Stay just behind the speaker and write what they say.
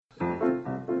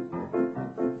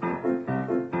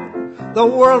The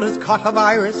world has caught a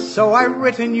virus, so I've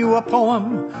written you a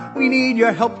poem. We need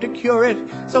your help to cure it,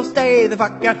 so stay the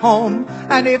fuck at home.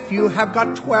 And if you have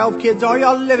got 12 kids or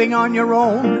you're living on your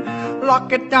own,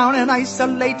 lock it down and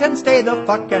isolate and stay the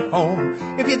fuck at home.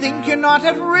 If you think you're not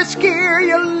at risk here,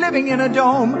 you're living in a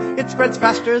dome. It spreads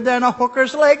faster than a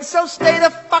hooker's leg, so stay the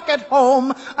fuck at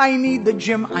home. I need the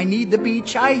gym, I need the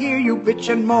beach, I hear you bitch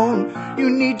and moan. You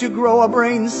need to grow a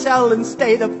brain cell and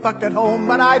stay the fuck at home.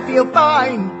 But I feel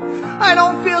fine, I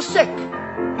don't feel sick.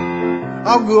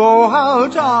 I'll go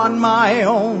out on my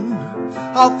own.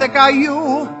 How thick are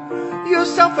you, you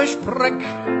selfish prick?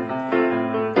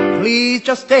 Please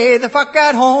just stay the fuck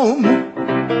at home.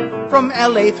 From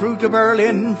LA through to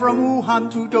Berlin, from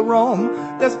Wuhan through to Rome,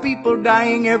 there's people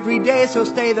dying every day, so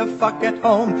stay the fuck at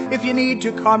home. If you need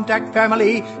to contact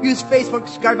family, use Facebook,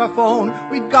 Skype, or phone.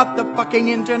 We've got the fucking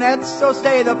internet, so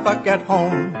stay the fuck at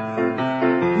home.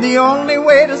 The only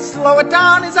way to slow it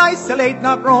down is isolate,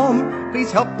 not roam.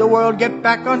 Please help the world get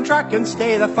back on track and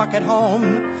stay the fuck at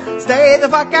home. Stay the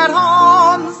fuck at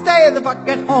home, stay the fuck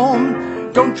at home.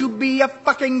 Don't you be a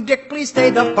fucking dick, please stay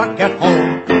the fuck at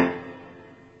home.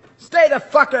 Stay the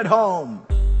fuck at home.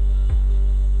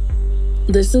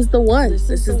 This is the one. This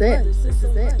is it.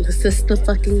 This is the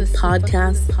fucking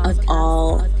podcast of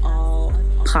all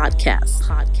podcasts.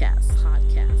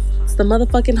 It's the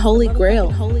motherfucking holy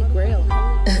grail.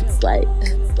 It's like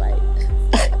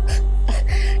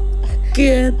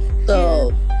get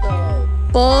the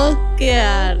fuck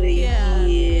out of here.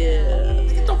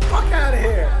 Get the fuck out of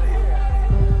here.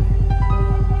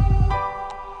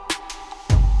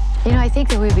 You know, I think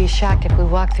that we'd be shocked if we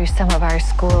walked through some of our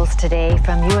schools today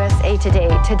from USA Today.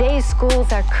 Today's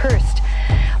schools are cursed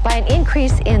by an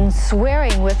increase in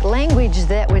swearing with language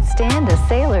that would stand a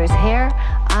sailor's hair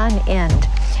on end.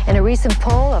 In a recent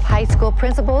poll of high school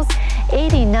principals,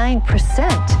 89%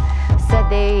 said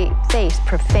they face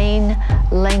profane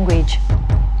language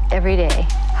every day.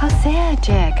 How sad,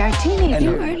 Jack. Our teenagers.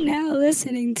 You are now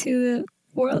listening to the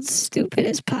world's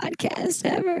stupidest podcast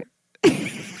ever.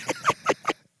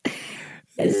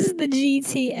 This is the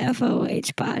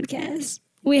GTFOH podcast.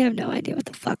 We have no idea what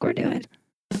the fuck we're doing.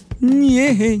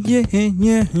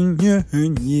 Yeah.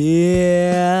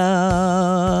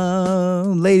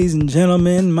 Ladies and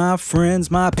gentlemen, my friends,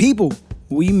 my people,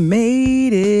 we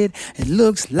made it. It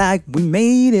looks like we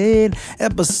made it.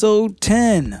 Episode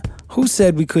 10. Who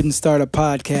said we couldn't start a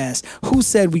podcast? Who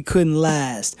said we couldn't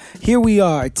last? Here we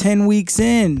are, 10 weeks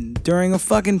in, during a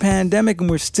fucking pandemic, and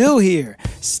we're still here,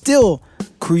 still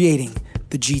creating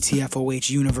the GTFOH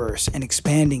universe and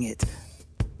expanding it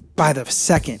by the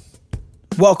second.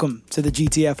 Welcome to the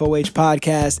GTFOH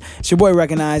podcast. It's your boy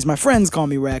Recognize. My friends call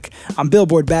me Rec. I'm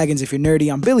Billboard Baggins if you're nerdy.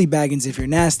 I'm Billy Baggins if you're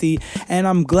nasty. And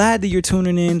I'm glad that you're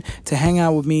tuning in to hang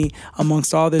out with me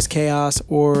amongst all this chaos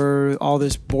or all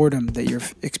this boredom that you're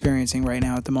experiencing right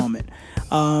now at the moment.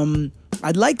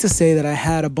 I'd like to say that I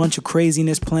had a bunch of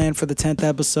craziness planned for the 10th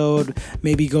episode,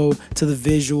 maybe go to the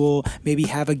visual, maybe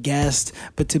have a guest,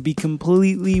 but to be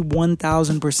completely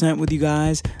 1000% with you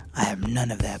guys, I have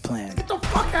none of that planned. Get the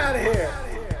fuck out of here.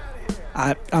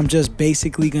 I'm just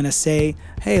basically going to say,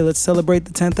 hey, let's celebrate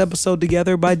the 10th episode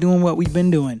together by doing what we've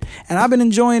been doing. And I've been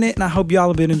enjoying it, and I hope y'all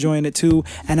have been enjoying it too.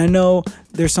 And I know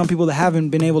there's some people that haven't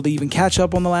been able to even catch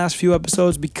up on the last few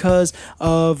episodes because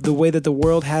of the way that the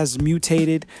world has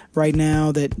mutated right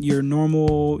now, that your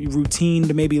normal routine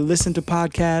to maybe listen to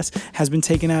podcasts has been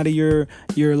taken out of your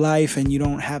life, and you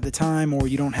don't have the time or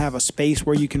you don't have a space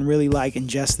where you can really like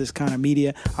ingest this kind of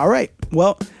media. All right,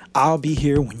 well, I'll be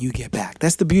here when you get back.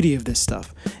 That's the beauty of this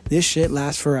stuff. This shit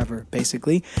lasts forever,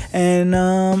 basically. And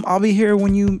I'll be here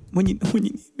when you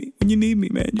need me,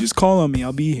 man. Just call on me.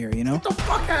 I'll be here, you know? Get the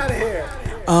fuck out of here.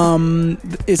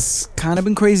 It's kind of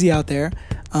been crazy out there.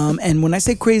 And when I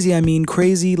say crazy, I mean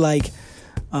crazy like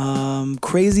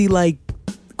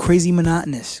crazy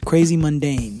monotonous, crazy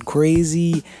mundane,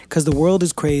 crazy because the world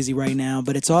is crazy right now,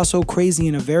 but it's also crazy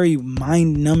in a very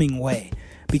mind-numbing way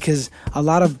because a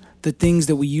lot of the things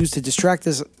that we use to distract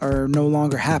us are no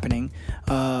longer happening.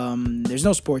 There's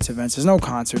no sports events. There's no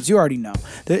concerts. You already know.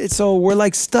 So we're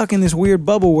like stuck in this weird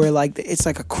bubble where like it's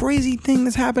like a crazy thing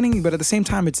that's happening, but at the same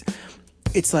time,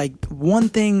 it's like one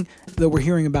thing that we're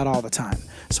hearing about all the time.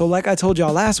 So like I told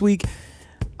y'all last week,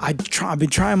 I've been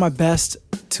trying my best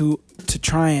to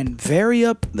try and vary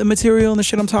up the material and the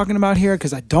shit I'm talking about here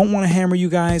because I don't want to hammer you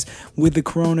guys with the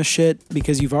corona shit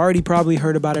because you've already probably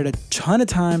heard about it a ton of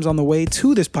times on the way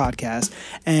to this podcast,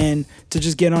 and to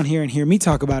just get on here and hear me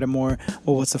talk about it more,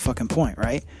 well, what's the fucking point,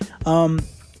 right?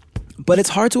 But it's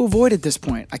hard to avoid at this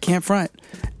point. I can't front.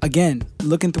 Again,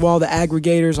 looking through all the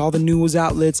aggregators, all the news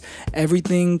outlets,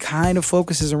 everything kind of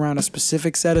focuses around a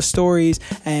specific set of stories,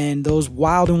 and those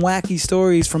wild and wacky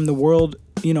stories from the world,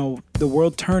 the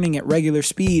world turning at regular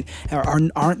speed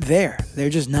aren't there. They're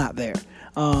just not there.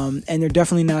 And they're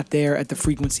definitely not there at the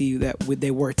frequency that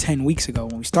they were 10 weeks ago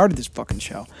when we started this fucking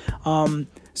show.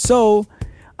 So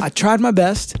I tried my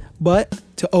best, but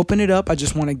to open it up, I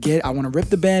want to rip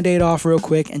the Band-Aid off real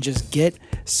quick and just get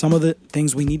some of the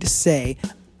things we need to say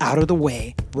out of the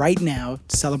way right now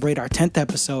to celebrate our 10th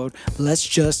episode. Let's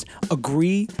just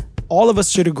agree. All of us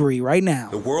should agree right now.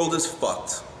 The world is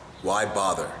fucked. Why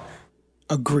bother?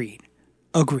 Agreed.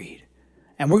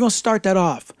 And we're going to start that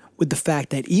off with the fact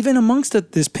that even amongst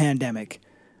this pandemic,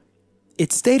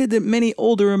 it's stated that many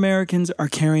older Americans are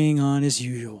carrying on as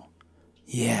usual.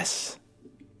 Yes.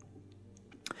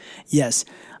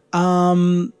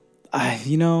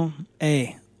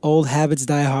 Old habits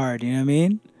die hard, you know what I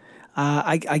mean?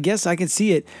 I guess I can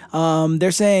see it.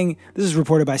 They're saying, this is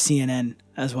reported by CNN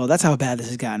as well. That's how bad this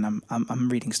has gotten. I'm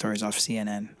reading stories off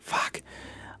CNN. Fuck.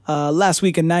 Last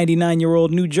week, a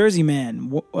 99-year-old New Jersey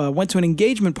man went to an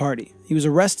engagement party. He was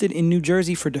arrested in New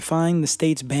Jersey for defying the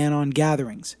state's ban on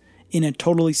gatherings. In a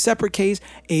totally separate case,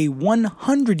 a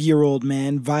 100-year-old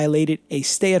man violated a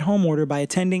stay-at-home order by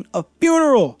attending a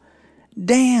funeral.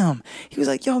 Damn. He was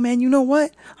like, yo, man, you know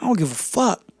what? I don't give a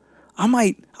fuck. I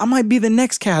might be the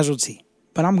next casualty,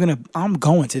 but I'm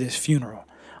going to this funeral.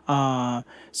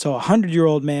 So a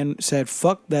 100-year-old man said,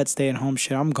 fuck that stay-at-home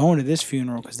shit. I'm going to this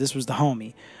funeral because this was the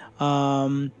homie.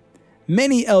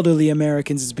 Many elderly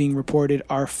Americans, it's being reported,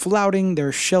 are flouting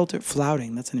their that's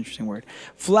an interesting word.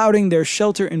 Flouting their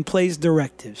shelter-in-place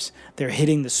directives. They're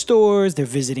hitting the stores, they're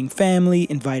visiting family,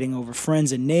 inviting over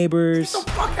friends and neighbors. Get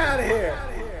the fuck out of here!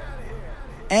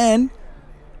 And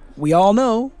we all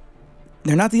know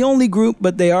they're not the only group,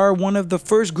 but they are one of the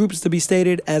first groups to be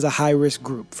stated as a high-risk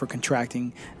group for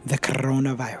contracting the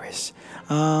coronavirus.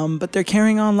 But they're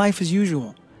carrying on life as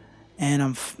usual.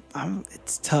 And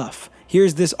it's tough.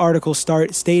 Here's this article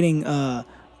stating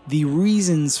the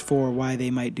reasons for why they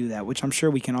might do that, which I'm sure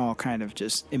we can all kind of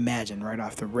just imagine right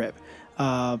off the rip.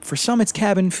 For some, it's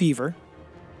cabin fever.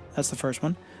 That's the first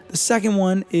one. The second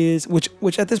one is,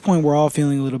 which at this point, we're all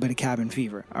feeling a little bit of cabin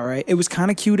fever, all right? It was kind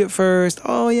of cute at first.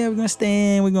 Oh, yeah, we're going to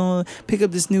stand. We're going to pick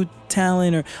up this new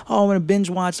talent. Or, oh, I'm going to binge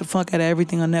watch the fuck out of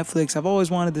everything on Netflix. I've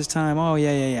always wanted this time. Oh,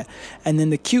 yeah. And then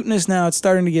the cuteness now, it's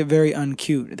starting to get very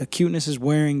uncute. The cuteness is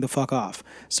wearing the fuck off.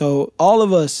 So all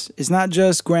of us, it's not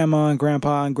just grandma and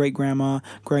grandpa and great-grandma,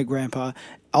 great-grandpa.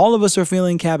 All of us are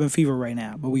feeling cabin fever right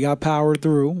now. But we got to power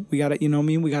through. We got to,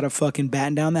 we got to fucking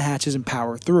batten down the hatches and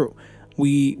power through.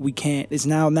 We can't,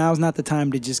 now's not the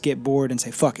time to just get bored and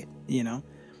say, fuck it,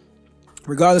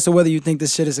 Regardless of whether you think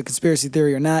this shit is a conspiracy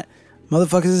theory or not,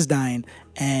 motherfuckers is dying,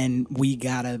 and we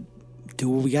gotta do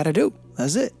what we gotta do.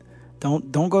 That's it.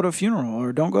 Don't go to a funeral,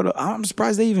 or don't go to, I'm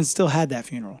surprised they even still had that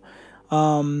funeral.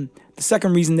 The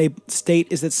second reason they state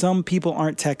is that some people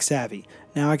aren't tech savvy.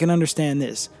 Now, I can understand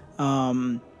this.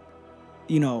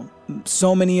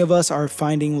 So many of us are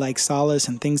finding like solace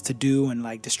and things to do and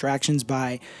like distractions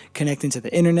by connecting to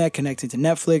the internet, connecting to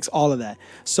Netflix, all of that.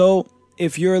 So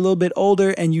if you're a little bit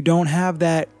older and you don't have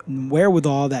that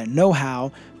wherewithal, that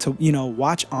know-how to,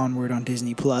 watch Onward on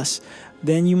Disney Plus,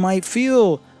 then you might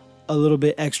feel a little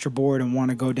bit extra bored and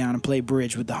want to go down and play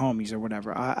bridge with the homies or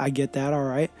whatever. I get that. All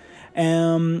right.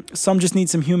 Some just need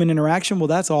some human interaction. Well,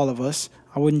 that's all of us.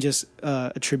 I wouldn't just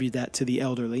attribute that to the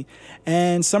elderly.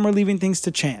 And some are leaving things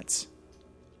to chance.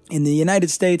 In the United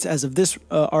States, as of this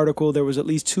article, there was at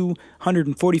least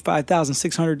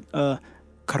 245,600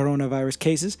 coronavirus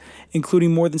cases,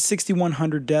 including more than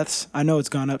 6,100 deaths. I know it's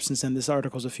gone up since then. This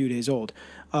article's a few days old.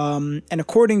 And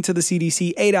according to the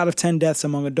CDC, 8 out of 10 deaths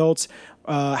among adults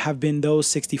have been those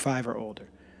 65 or older.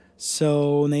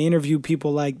 So when they interview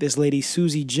people like this lady,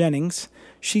 Susie Jennings,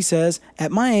 she says,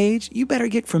 at my age, you better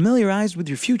get familiarized with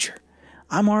your future.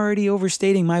 I'm already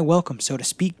overstating my welcome, so to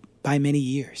speak, by many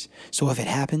years. So if it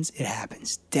happens, it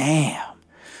happens. Damn.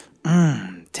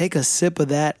 Take a sip of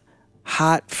that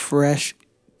hot, fresh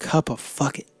cup of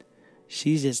fuck it.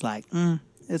 She's just like, it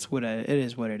is what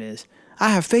it is. I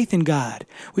have faith in God,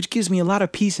 which gives me a lot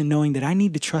of peace in knowing that I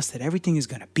need to trust that everything is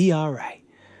going to be all right.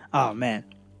 Oh, man.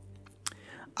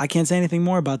 I can't say anything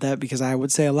more about that because I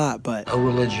would say a lot, but... No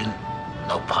religion,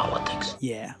 no politics.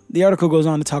 Yeah. The article goes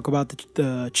on to talk about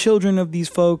the children of these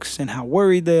folks and how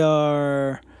worried they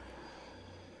are.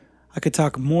 I could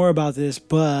talk more about this,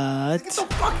 but... Get the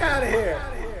fuck out of here!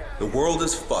 The world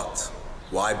is fucked.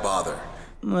 Why bother?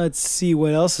 Let's see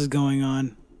what else is going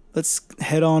on. Let's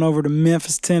head on over to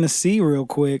Memphis, Tennessee real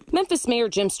quick. Memphis Mayor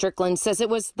Jim Strickland says it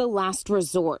was the last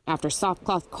resort after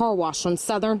Softcloth Car Wash on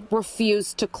Southern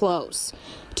refused to close.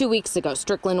 2 weeks ago,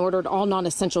 Strickland ordered all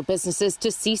non-essential businesses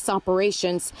to cease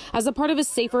operations as a part of his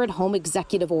Safer at Home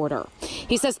executive order.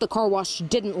 He says the car wash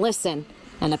didn't listen,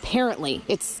 and apparently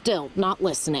it's still not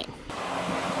listening.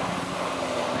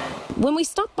 When we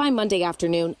stopped by Monday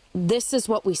afternoon, this is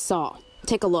what we saw.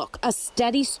 Take a look. A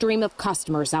steady stream of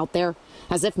customers out there,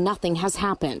 as if nothing has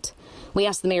happened. We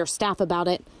asked the mayor's staff about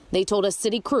it. They told us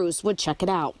city crews would check it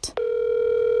out.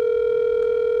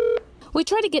 We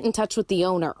tried to get in touch with the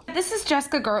owner. This is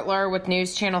Jessica Gertler with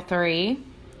News Channel 3,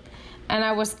 and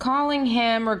I was calling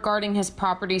him regarding his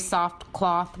property soft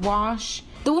cloth wash.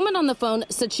 The woman on the phone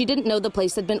said she didn't know the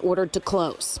place had been ordered to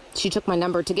close. She took my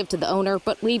number to give to the owner,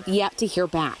 but we've yet to hear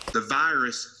back. The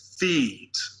virus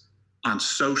feeds on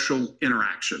social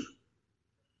interaction.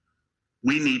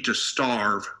 We need to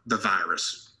starve the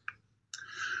virus.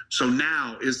 So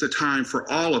now is the time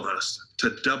for all of us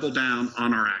to double down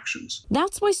on our actions.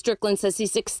 That's why Strickland says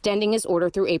he's extending his order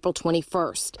through April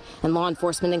 21st. And law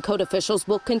enforcement and code officials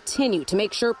will continue to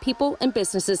make sure people and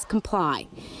businesses comply.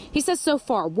 He says so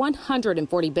far,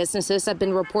 140 businesses have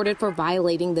been reported for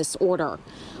violating this order.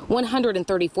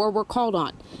 134 were called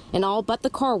on, and all but the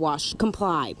car wash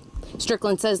complied.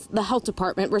 Strickland says the health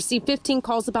department received 15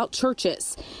 calls about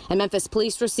churches, and Memphis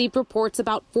police received reports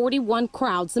about 41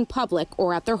 crowds in public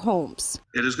or at their homes.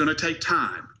 It is going to take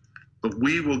time, but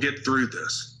we will get through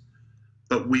this.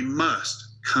 But we must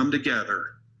come together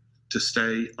to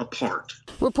stay apart.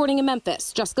 Reporting in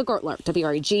Memphis, Jessica Gertler,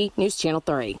 WREG News Channel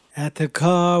 3. At the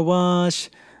car wash,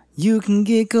 you can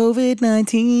get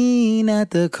COVID-19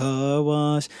 at the car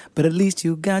wash, but at least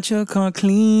you got your car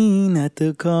clean at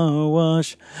the car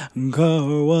wash.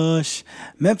 Car wash.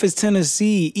 Memphis,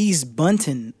 Tennessee, East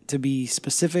Bunton, to be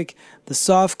specific. The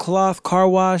soft cloth car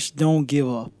wash don't give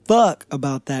a fuck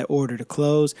about that order to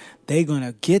close. They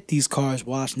gonna get these cars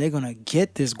washed, and they're gonna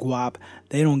get this guap.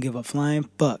 They don't give a flying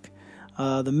fuck.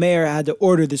 The mayor had to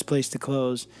order this place to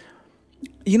close.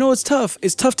 You know, it's tough.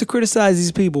 It's tough to criticize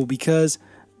these people because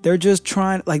they're just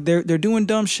trying, like, they're doing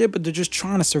dumb shit, but they're just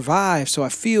trying to survive. So I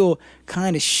feel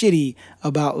kind of shitty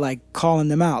about, like, calling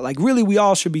them out. Like, really, we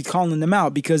all should be calling them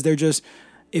out because they're just,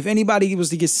 if anybody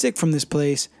was to get sick from this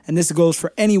place, and this goes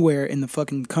for anywhere in the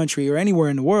fucking country or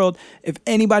anywhere in the world, if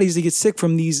anybody's to get sick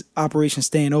from these operations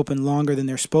staying open longer than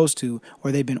they're supposed to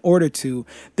or they've been ordered to,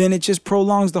 then it just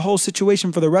prolongs the whole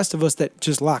situation for the rest of us that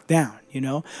just locked down, you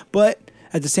know? But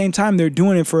at the same time, they're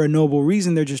doing it for a noble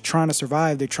reason. They're just trying to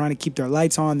survive. They're trying to keep their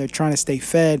lights on. They're trying to stay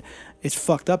fed. It's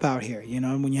fucked up out here, you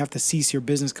know? When you have to cease your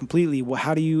business completely, well,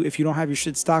 how do you, if you don't have your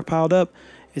shit stockpiled up,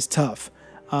 it's tough.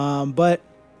 But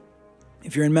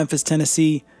if you're in Memphis,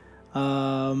 Tennessee,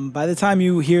 by the time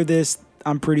you hear this,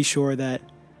 I'm pretty sure that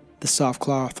the soft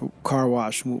cloth car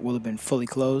wash will have been fully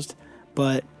closed.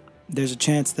 But there's a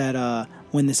chance that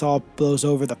when this all blows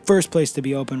over, the first place to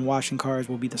be open washing cars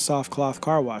will be the soft cloth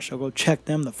car wash. So go check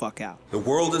them the fuck out. The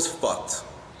world is fucked.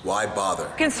 Why bother?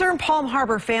 Concerned Palm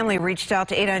Harbor family reached out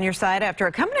to Aid on Your Side after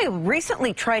a company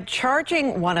recently tried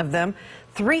charging one of them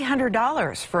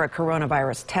 $300 for a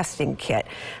coronavirus testing kit.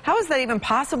 How is that even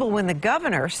possible when the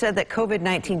governor said that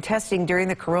COVID-19 testing during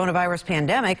the coronavirus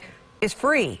pandemic is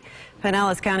free?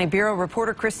 Pinellas County Bureau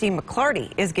reporter Christine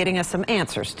McClarty is getting us some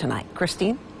answers tonight.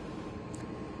 Christine?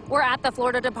 We're at the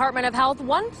Florida Department of Health,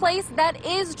 one place that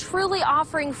is truly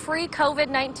offering free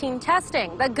COVID-19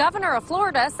 testing. The governor of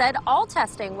Florida said all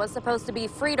testing was supposed to be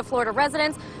free to Florida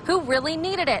residents who really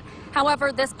needed it.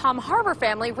 However, this Palm Harbor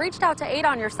family reached out to Aid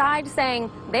on Your Side saying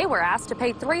they were asked to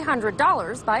pay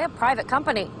 $300 by a private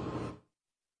company.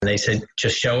 They said,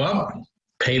 just show up,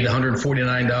 pay the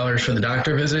 $149 for the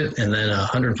doctor visit, and then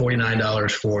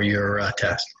 $149 for your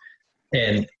test.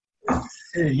 And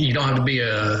you don't have to be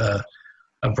a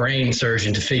brain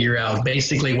surgeon to figure out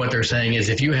basically what they're saying is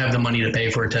if you have the money to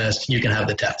pay for a test, you can have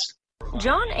the test.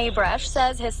 John Abresh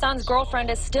says his son's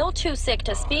girlfriend is still too sick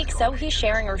to speak, so he's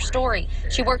sharing her story.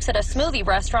 She works at a smoothie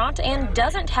restaurant and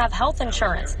doesn't have health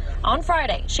insurance. On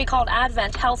Friday, she called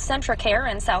Advent Health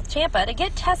Centricare in South Tampa to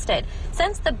get tested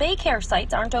since the Baycare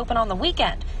sites aren't open on the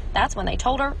weekend. That's when they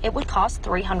told her it would cost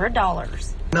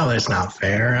 $300. No, that's not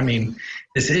fair. I mean,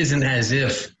 this isn't as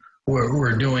if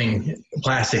we're doing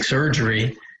plastic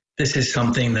surgery. This is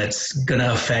something that's going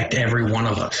to affect every one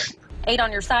of us. Aid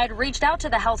on Your Side reached out to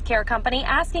the healthcare company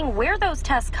asking where those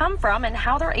tests come from and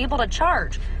how they're able to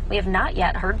charge. We have not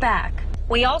yet heard back.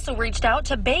 We also reached out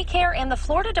to Baycare and the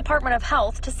Florida Department of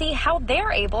Health to see how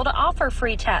they're able to offer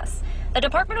free tests. The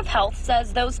Department of Health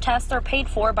says those tests are paid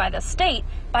for by the state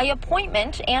by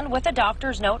appointment and with a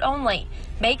doctor's note only.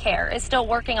 Baycare is still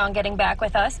working on getting back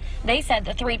with us. They said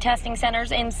the 3 testing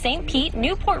centers in St. Pete,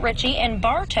 Newport Richey, and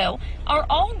Bartow are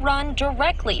all run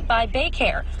directly by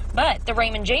Baycare. But the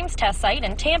Raymond James test site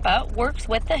in Tampa works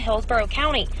with the Hillsborough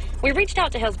County. We reached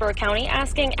out to Hillsborough County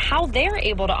asking how they're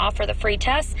able to offer the free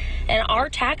tests and are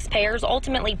taxpayers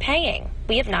ultimately paying.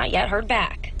 We have not yet heard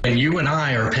back. And you and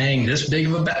I are paying this big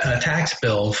of a tax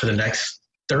bill for the next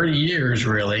 30 years,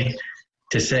 really,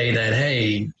 to say that,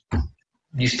 hey,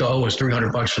 you still owe us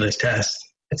 $300 for this test.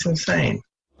 It's insane.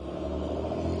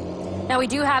 Now, we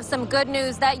do have some good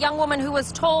news. That young woman who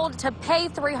was told to pay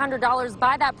 $300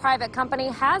 by that private company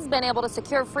has been able to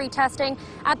secure free testing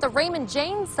at the Raymond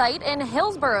James site in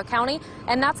Hillsborough County,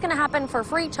 and that's going to happen for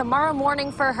free tomorrow morning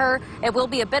for her. It will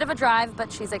be a bit of a drive, but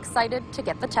she's excited to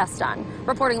get the test done.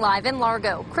 Reporting live in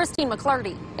Largo, Christine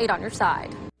McClarty, 8 on your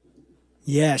side.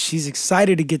 Yeah, she's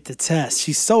excited to get the test.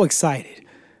 She's so excited.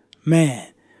 Man.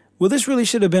 Well, this really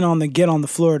should have been on the Get on the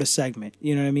Florida segment,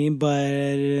 you know what I mean? But,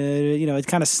 it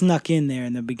kind of snuck in there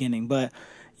in the beginning. But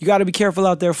you got to be careful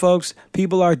out there, folks.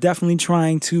 People are definitely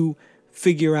trying to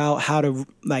figure out how to,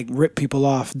 rip people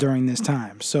off during this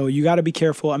time. So you got to be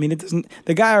careful. I mean,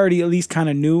 the guy already at least kind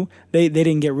of knew they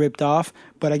didn't get ripped off.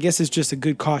 But I guess it's just a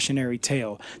good cautionary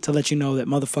tale to let you know that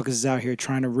motherfuckers is out here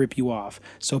trying to rip you off.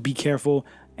 So be careful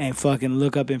and fucking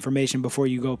look up information before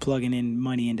you go plugging in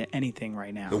money into anything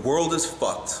right now. The world is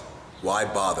fucked. Why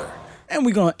bother? And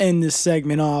we're going to end this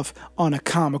segment off on a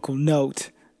comical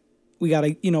note. We got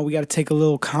to take a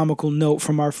little comical note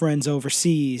from our friends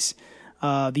overseas.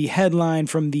 The headline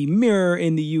from the Mirror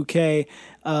in the UK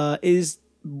is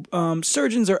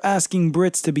surgeons are asking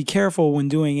Brits to be careful when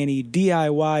doing any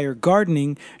DIY or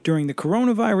gardening during the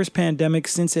coronavirus pandemic,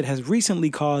 since it has recently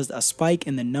caused a spike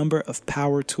in the number of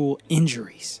power tool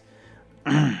injuries.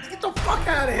 Get the fuck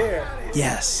out of here.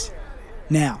 Yes.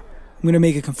 Now, I'm going to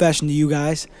make a confession to you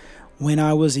guys. When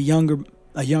I was a younger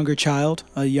child,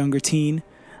 a younger teen,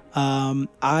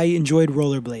 I enjoyed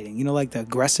rollerblading. You know, like the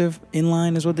aggressive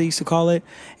inline is what they used to call it.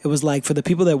 It was like for the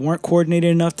people that weren't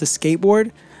coordinated enough to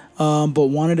skateboard, but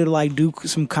wanted to do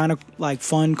some kind of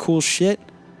fun, cool shit.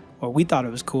 Or we thought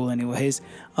it was cool anyways.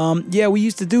 Yeah, we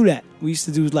used to do that. We used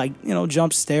to do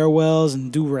jump stairwells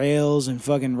and do rails and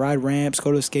fucking ride ramps,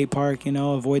 go to a skate park,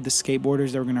 avoid the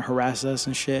skateboarders that were going to harass us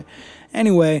and shit.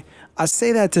 Anyway, I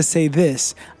say that to say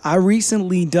this. I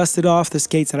recently dusted off the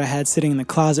skates that I had sitting in the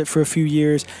closet for a few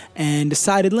years and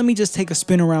decided, let me just take a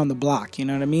spin around the block, you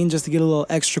know what I mean? Just to get a little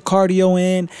extra cardio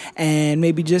in and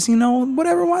maybe just,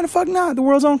 whatever, why the fuck not? The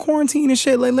world's on quarantine and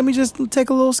shit. Let me just take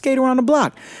a little skate around the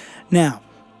block. Now,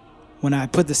 when I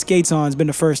put the skates on, it's been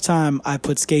the first time I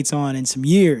put skates on in some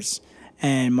years.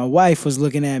 And my wife was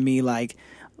looking at me like,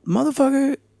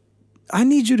 motherfucker, I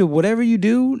need you to, whatever you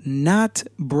do, not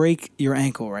break your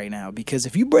ankle right now. Because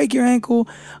if you break your ankle,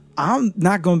 I'm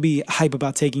not going to be hype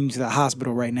about taking you to the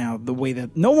hospital right now the way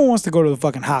that no one wants to go to the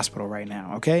fucking hospital right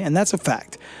now, okay? And that's a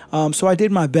fact. So I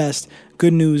did my best.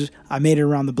 Good news, I made it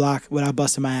around the block without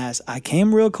busting my ass. I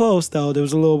came real close, though. There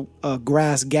was a little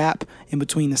grass gap in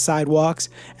between the sidewalks,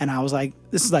 and I was like,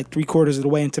 this is like 3/4 of the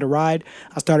way into the ride.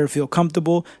 I started to feel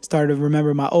comfortable, started to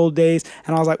remember my old days,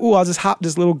 and I was like, ooh, I'll just hop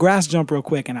this little grass jump real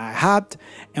quick. And I hopped,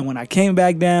 and when I came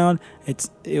back down,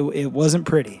 it wasn't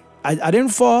pretty. I didn't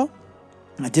fall.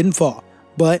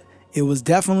 But it was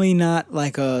definitely not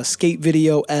like a skate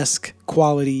video-esque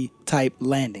quality type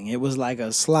landing. It was like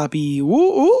a sloppy,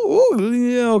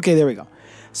 okay, there we go.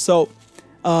 So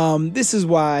this is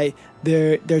why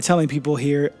they're telling people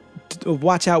here, to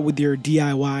watch out with your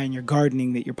DIY and your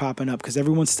gardening that you're popping up, because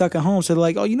everyone's stuck at home. So they're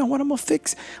like, oh, you know what, I'm gonna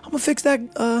fix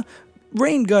that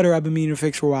rain gutter I've been meaning to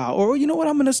fix for a while. Or you know what,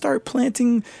 I'm gonna start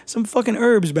planting some fucking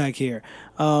herbs back here.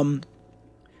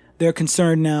 They're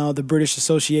concerned now. The British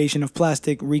Association of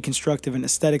Plastic, Reconstructive and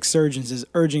Aesthetic Surgeons is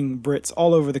urging Brits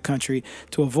all over the country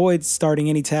to avoid starting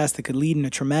any task that could lead in a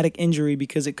traumatic injury,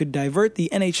 because it could divert the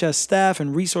NHS staff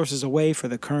and resources away for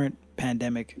the current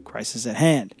pandemic crisis at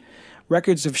hand.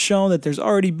 Records have shown that there's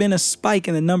already been a spike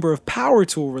in the number of power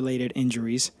tool related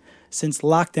injuries since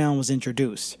lockdown was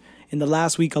introduced. In the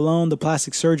last week alone, the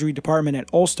plastic surgery department at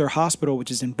Ulster Hospital, which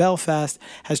is in Belfast,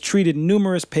 has treated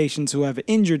numerous patients who have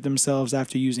injured themselves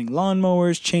after using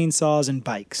lawnmowers, chainsaws, and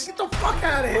bikes. Get the fuck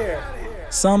out of here.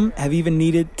 Some have even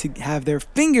needed to have their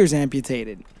fingers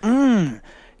amputated.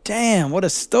 Damn, what a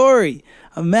story.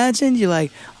 Imagine you're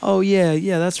like, oh, yeah,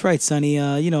 that's right, Sonny.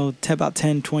 About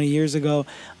 10, 20 years ago,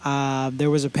 there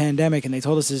was a pandemic and they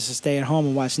told us just to stay at home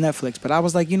and watch Netflix. But I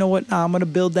was like, you know what? Nah, I'm going to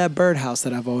build that birdhouse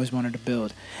that I've always wanted to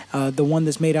build. The one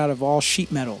that's made out of all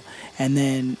sheet metal. And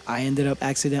then I ended up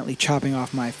accidentally chopping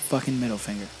off my fucking middle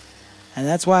finger. And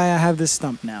that's why I have this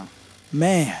stump now.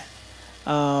 Man.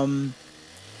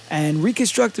 And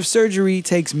reconstructive surgery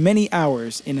takes many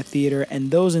hours in a theater,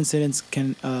 and those incidents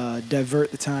can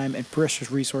divert the time and precious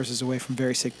resources away from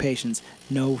very sick patients.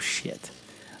 No shit.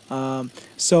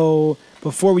 So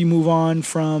before we move on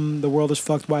from the world is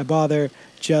fucked, why bother?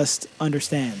 Just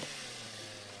understand.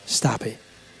 Stop it.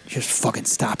 Just fucking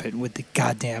stop it with the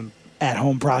goddamn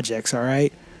at-home projects, all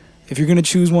right? If you're going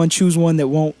to choose one that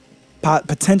won't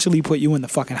potentially put you in the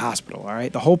fucking hospital, all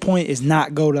right? The whole point is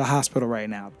not go to the hospital right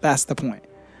now. That's the point.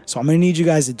 So I'm going to need you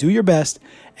guys to do your best,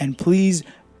 and please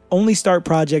only start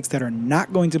projects that are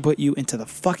not going to put you into the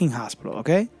fucking hospital,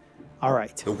 okay? All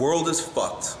right. The world is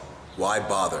fucked. Why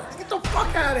bother? Get the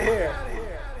fuck out of here.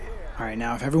 All right,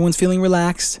 now if everyone's feeling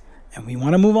relaxed and we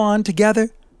want to move on together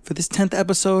for this 10th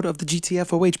episode of the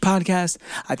GTFOH podcast,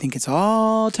 I think it's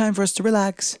all time for us to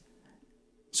relax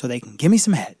so they can give me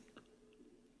some head.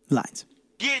 Lines.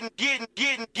 I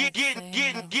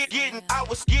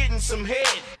was getting some head,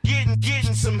 getting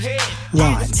some head.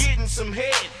 Lines. Getting some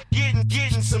head,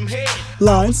 getting some head.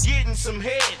 Lines. Getting some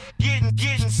head,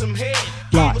 getting some head.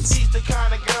 Lines. She's the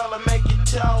kind of girl that make your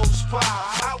toes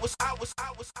pop.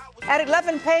 At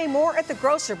 11, pay more at the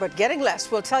grocer, but getting less.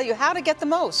 We'll tell you how to get the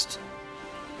most.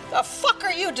 The fuck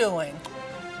are you doing?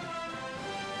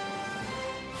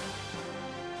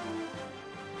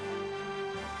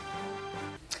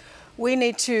 We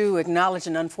need to acknowledge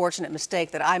an unfortunate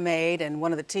mistake that I made, and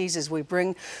one of the teases we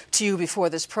bring to you before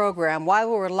this program.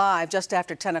 While we were live, just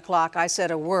after 10 o'clock, I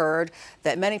said a word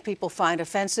that many people find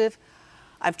offensive.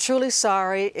 I'm truly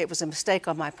sorry. It was a mistake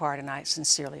on my part, and I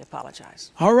sincerely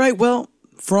apologize. All right, well,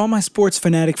 for all my sports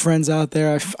fanatic friends out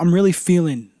there, I'm really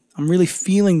feeling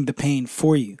the pain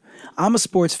for you. I'm a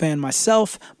sports fan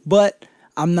myself, but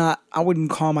I wouldn't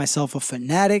call myself a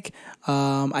fanatic.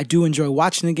 I do enjoy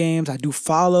watching the games. I do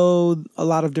follow a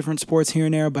lot of different sports here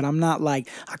and there, but I'm not like,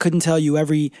 I couldn't tell you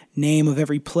every name of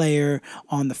every player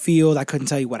on the field. I couldn't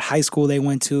tell you what high school they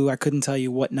went to. I couldn't tell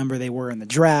you what number they were in the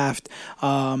draft.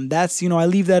 I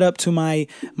leave that up to my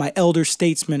elder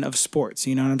statesman of sports.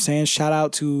 You know what I'm saying? Shout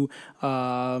out to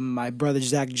my brother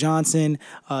Zach Johnson.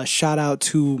 Shout out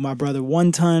to my brother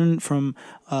One Ton from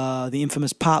the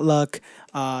infamous Potluck.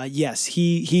 Yes,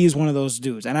 he is one of those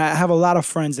dudes. And I have a lot of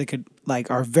friends that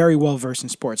are very well versed in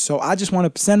sports. So I just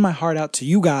want to send my heart out to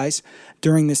you guys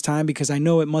during this time, because I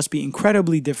know it must be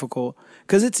incredibly difficult,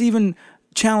 because it's even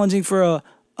challenging for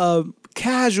a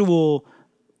casual,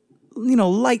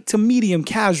 light to medium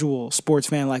casual sports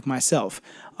fan like myself.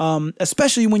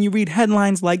 Especially when you read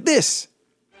headlines like this.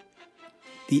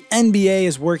 The NBA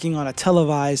is working on a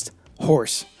televised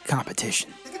horse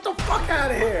competition. Get the fuck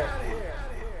out of here.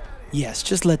 Yes,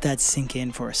 just let that sink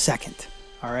in for a second,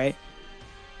 all right?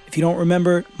 If you don't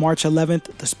remember, March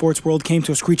 11th, the sports world came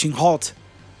to a screeching halt.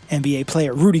 NBA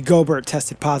player Rudy Gobert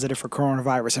tested positive for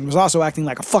coronavirus and was also acting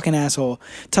like a fucking asshole,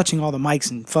 touching all the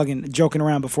mics and fucking joking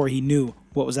around before he knew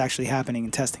what was actually happening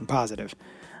and testing positive.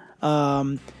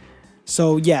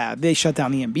 So yeah, they shut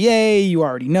down the NBA, you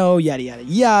already know, yada, yada,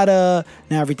 yada.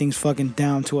 Now everything's fucking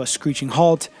down to a screeching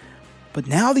halt. But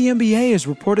now the NBA is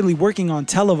reportedly working on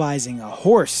televising a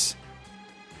horse.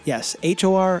 Yes,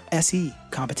 HORSE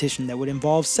competition that would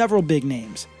involve several big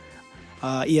names.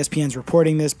 ESPN's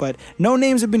reporting this, but no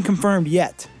names have been confirmed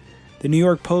yet. The New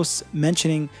York Post's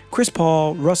mentioning Chris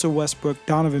Paul, Russell Westbrook,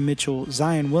 Donovan Mitchell,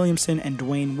 Zion Williamson, and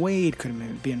Dwayne Wade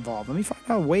could be involved. Let me find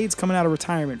out. Wade's coming out of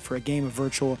retirement for a game of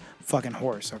virtual fucking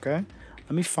horse, okay?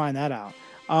 Let me find that out.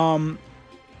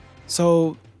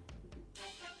 So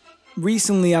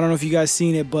recently, I don't know if you guys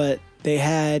seen it, but they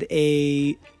had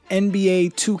a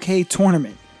NBA 2K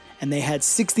tournament, and they had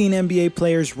 16 NBA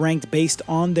players ranked based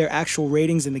on their actual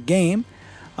ratings in the game.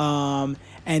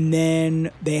 And then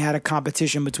they had a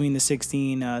competition between the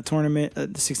 16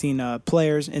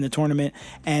 players in the tournament,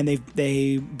 and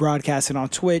they broadcast it on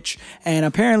Twitch. And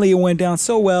apparently it went down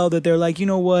so well that they're like, you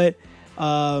know what?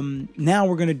 Now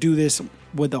we're gonna do this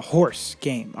with a horse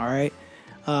game. All right.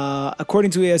 According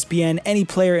to ESPN, any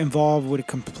player involved would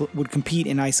compete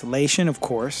in isolation, of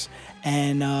course,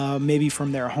 and maybe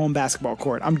from their home basketball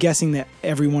court. I'm guessing that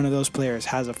every one of those players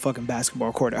has a fucking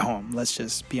basketball court at home. Let's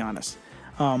just be honest.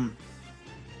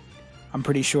 I'm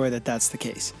pretty sure that that's the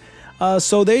case.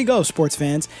 So there you go, sports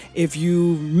fans. If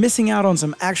you're missing out on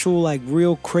some actual,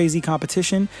 real crazy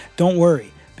competition, don't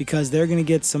worry, because they're going to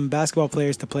get some basketball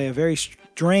players to play a very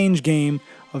strange game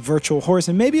of virtual horse,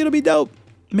 and maybe it'll be dope.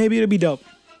 Maybe it'll be dope.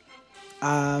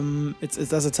 That's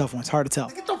a tough one. It's hard to tell.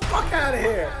 Get the fuck out of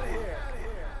here.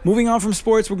 Moving on from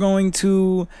sports, we're going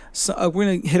to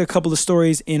hit a couple of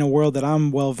stories in a world that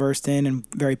I'm well versed in and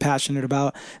very passionate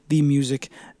about: the music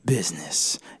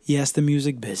business. Yes, the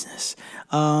music business.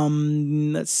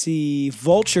 Let's see.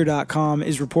 Vulture.com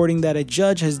is reporting that a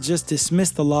judge has just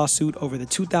dismissed the lawsuit over the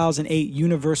 2008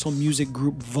 Universal Music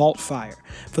Group Vault fire.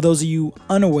 For those of you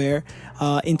unaware,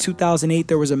 in 2008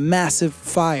 there was a massive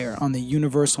fire on the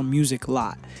Universal Music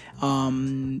lot.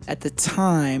 At the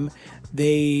time,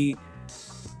 they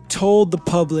told the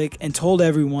public and told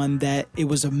everyone that it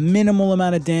was a minimal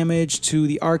amount of damage to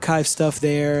the archive stuff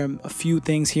there, a few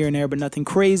things here and there, but nothing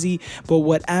crazy. But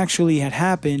what actually had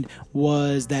happened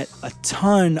was that a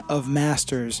ton of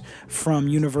masters from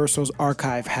Universal's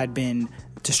archive had been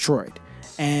destroyed,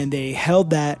 and they held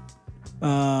that,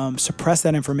 suppressed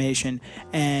that information,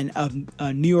 and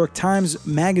a New York Times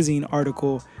magazine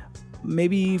article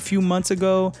maybe a few months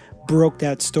ago broke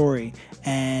that story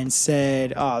and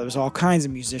said, there was all kinds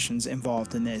of musicians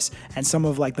involved in this, and some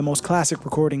of like the most classic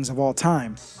recordings of all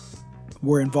time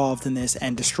were involved in this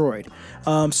and destroyed.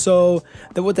 So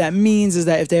what that means is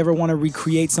that if they ever want to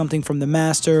recreate something from the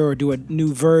master or do a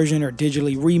new version or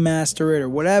digitally remaster it or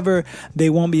whatever, they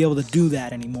won't be able to do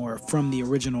that anymore from the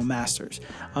original masters.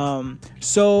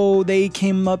 So they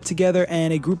came up together,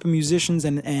 and a group of musicians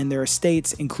and their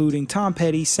estates, including Tom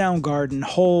Petty, Soundgarden,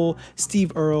 Hole,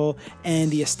 Steve Earle, and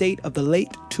the estate of the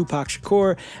late Tupac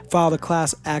Shakur, filed a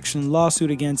class action lawsuit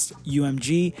against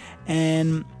UMG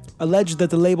and alleged that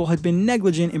the label had been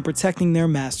negligent in protecting their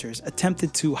masters,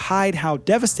 attempted to hide how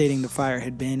devastating the fire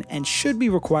had been, and should be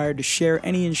required to share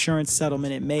any insurance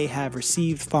settlement it may have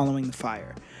received following the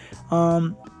fire.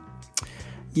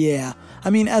 Yeah,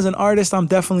 I mean, as an artist, I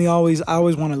always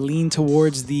want to lean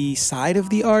towards the side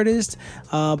of the artist,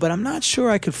 but I'm not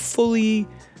sure I could fully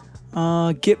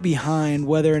get behind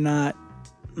whether or not,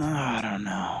 I don't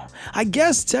know. I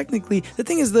guess technically, the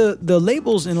thing is the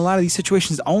labels in a lot of these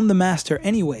situations own the master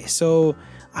anyway, so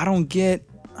I don't get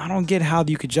how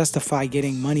you could justify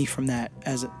getting money from that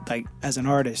as an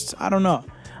artist. I don't know.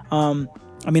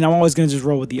 I mean, I'm always gonna just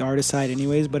roll with the artist side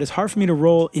anyways, but it's hard for me to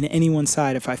roll in anyone's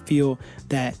side if I feel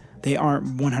that they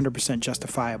aren't 100%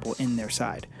 justifiable in their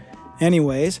side.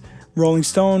 Anyways, Rolling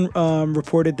Stone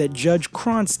reported that Judge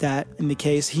Kronstadt, in the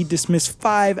case, he dismissed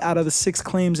 5 out of the 6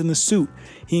 claims in the suit.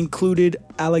 He included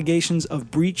allegations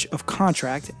of breach of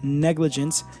contract,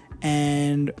 negligence,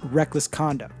 and reckless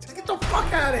conduct. Get the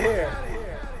fuck out of here.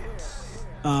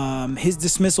 His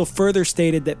dismissal further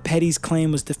stated that Petty's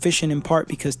claim was deficient in part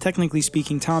because, technically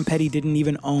speaking, Tom Petty didn't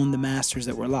even own the masters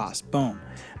that were lost. Boom.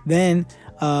 Then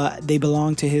they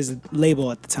belonged to his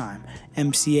label at the time,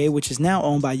 MCA, which is now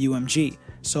owned by UMG.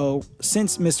 So,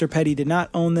 since Mr. Petty did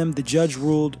not own them, the judge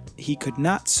ruled he could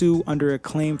not sue under a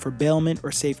claim for bailment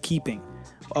or safekeeping.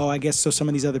 Oh, I guess so some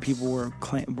of these other people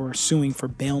were suing for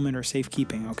bailment or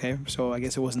safekeeping, okay? So I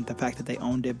guess it wasn't the fact that they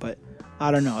owned it, but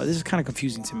I don't know. This is kind of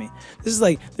confusing to me. This is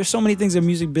like, there's so many things in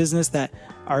music business that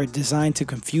are designed to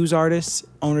confuse artists,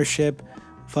 ownership,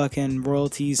 fucking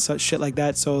royalties, such shit like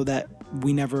that, so that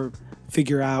we never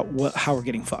figure out how we're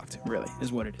getting fucked, really,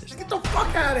 is what it is. Get the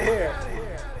fuck out of here.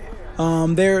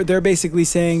 They're basically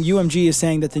saying, UMG is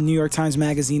saying that the New York Times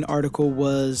Magazine article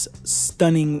was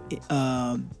stunning,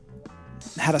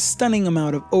 had a stunning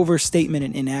amount of overstatement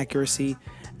and inaccuracy,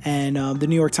 and the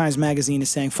New York Times Magazine is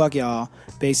saying, fuck y'all,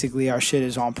 basically our shit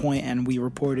is on point and we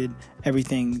reported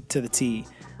everything to the T.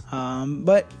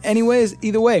 But anyways,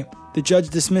 either way, the judge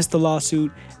dismissed the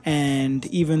lawsuit, and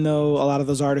even though a lot of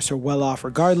those artists are well off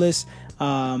regardless,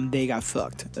 they got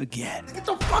fucked again. Get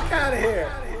the fuck out of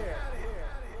here.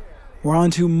 We're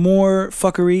on to more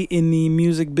fuckery in the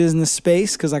music business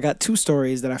space, because I got 2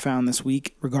 stories that I found this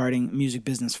week regarding music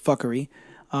business fuckery.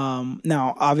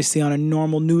 Now, obviously on a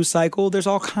normal news cycle, there's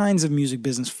all kinds of music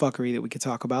business fuckery that we could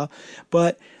talk about,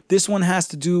 but this one has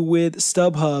to do with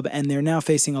StubHub, and they're now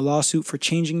facing a lawsuit for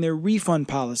changing their refund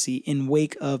policy in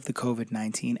wake of the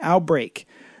COVID-19 outbreak.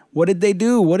 What did they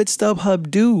do? What did StubHub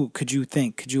do, could you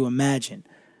think? Could you imagine?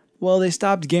 Well, they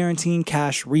stopped guaranteeing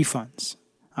cash refunds.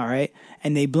 All right.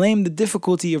 And they blamed the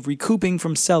difficulty of recouping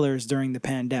from sellers during the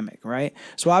pandemic. Right.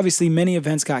 So obviously many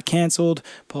events got canceled,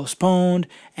 postponed,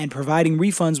 and providing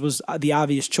refunds was the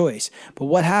obvious choice. But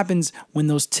what happens when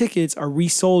those tickets are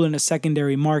resold in a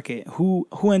secondary market? Who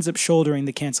ends up shouldering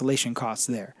the cancellation costs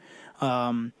there?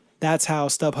 That's how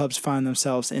StubHubs find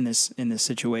themselves in this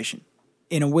situation.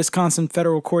 In a Wisconsin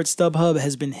federal court, StubHub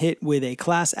has been hit with a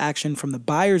class action from the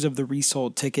buyers of the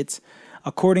resold tickets.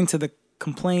 According to the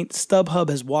complaint, StubHub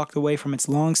has walked away from its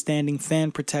long-standing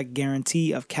Fan Protect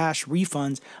guarantee of cash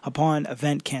refunds upon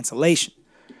event cancellation.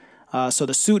 So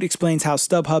the suit explains how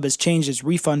StubHub has changed its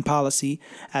refund policy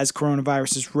as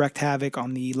coronavirus has wreaked havoc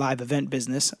on the live event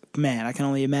business. Man, I can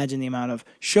only imagine the amount of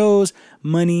shows,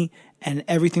 money, and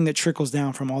everything that trickles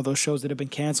down from all those shows that have been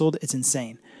canceled. It's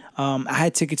insane. I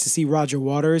had tickets to see Roger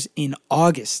Waters in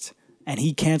August, and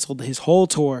he canceled his whole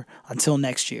tour until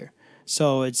next year.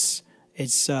 So it's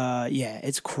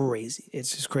crazy.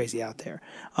 It's just crazy out there.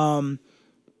 On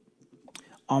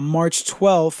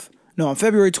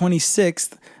February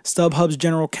 26th, StubHub's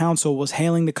general counsel was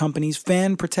hailing the company's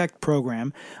Fan Protect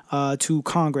program to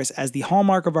Congress as the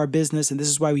hallmark of our business, and this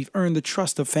is why we've earned the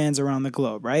trust of fans around the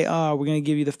globe, right? We're going to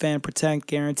give you the Fan Protect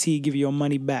guarantee, give you your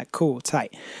money back. Cool,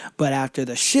 tight. But after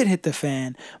the shit hit the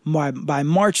fan, by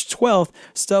March 12th,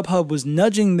 StubHub was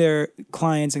nudging their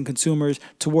clients and consumers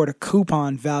toward a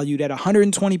coupon valued at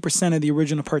 120% of the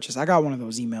original purchase. I got one of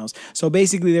those emails. So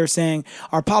basically they're saying,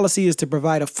 our policy is to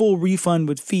provide a full refund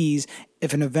with fees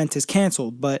if an event is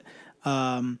canceled, but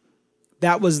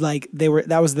that was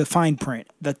the fine print.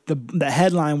 The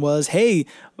headline was, hey,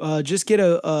 just get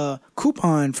a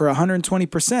coupon for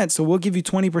 120%, so we'll give you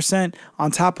 20%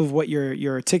 on top of what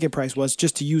your ticket price was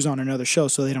just to use on another show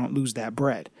so they don't lose that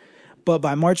bread. But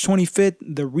by March 25th,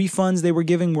 the refunds they were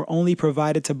giving were only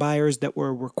provided to buyers that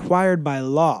were required by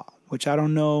law, which I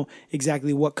don't know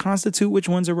exactly what constitute which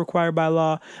ones are required by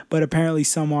law, but apparently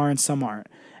some are and some aren't.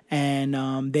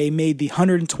 And they made the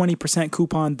 120%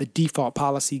 coupon the default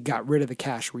policy, got rid of the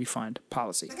cash refund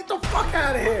policy. Get the fuck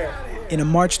out of here. In a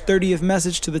March 30th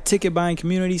message to the ticket buying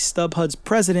community, StubHub's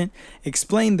president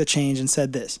explained the change and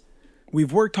said this: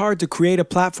 we've worked hard to create a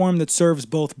platform that serves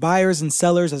both buyers and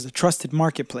sellers as a trusted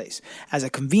marketplace. As a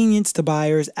convenience to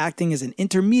buyers, acting as an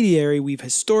intermediary, we've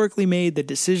historically made the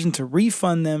decision to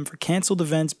refund them for canceled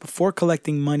events before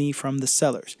collecting money from the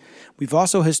sellers. We've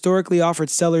also historically offered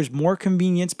sellers more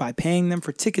convenience by paying them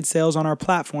for ticket sales on our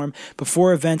platform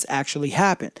before events actually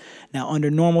happen. Now, under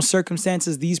normal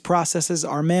circumstances, these processes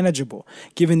are manageable.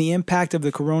 Given the impact of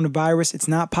the coronavirus, it's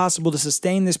not possible to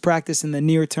sustain this practice in the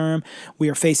near term. We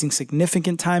are facing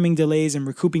significant timing delays in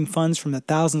recouping funds from the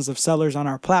thousands of sellers on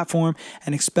our platform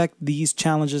and expect these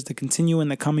challenges to continue in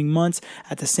the coming months.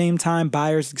 At the same time,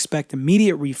 buyers expect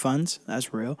immediate refunds.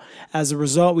 That's real. As a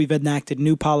result, we've enacted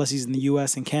new policies in the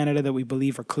U.S. and Canada that we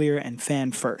believe are clear and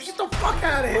fan first. Get the fuck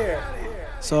out of here.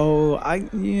 So, I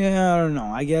don't know.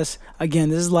 I guess, again,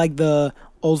 this is like the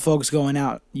old folks going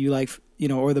out.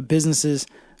 Or the businesses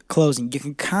closing. You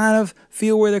can kind of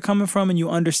feel where they're coming from and you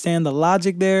understand the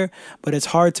logic there, but it's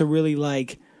hard to really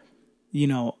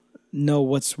know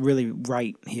what's really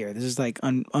right here. This is like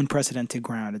unprecedented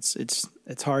ground.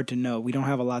 It's hard to know. We don't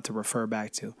have a lot to refer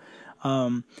back to.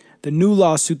 The new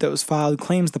lawsuit that was filed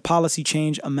claims the policy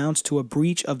change amounts to a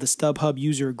breach of the StubHub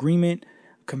user agreement,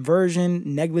 conversion,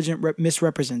 negligent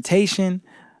misrepresentation.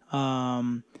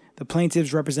 The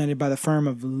plaintiffs, represented by the firm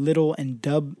of Little and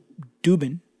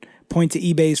Dubin, point to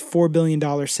eBay's $4 billion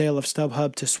sale of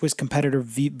StubHub to Swiss competitor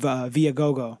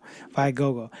Viagogo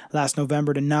last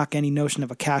November to knock any notion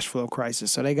of a cash flow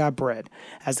crisis. So they got bread.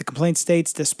 As the complaint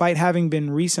states, despite having been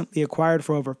recently acquired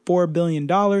for over $4 billion,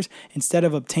 instead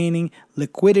of obtaining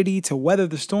liquidity to weather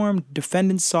the storm,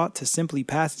 defendants sought to simply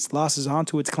pass its losses on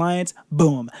to its clients.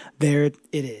 Boom, there it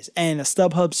is. And a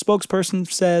StubHub spokesperson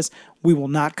says, we will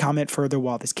not comment further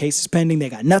while this case is pending. They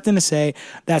got nothing to say.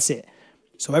 That's it.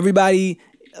 So everybody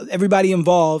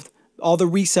involved, all the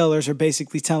resellers are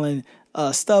basically telling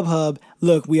StubHub,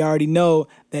 look, we already know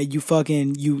that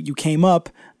you came up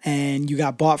and you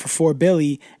got bought for $4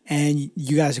 billion and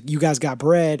you guys got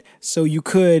bread, so you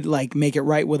could make it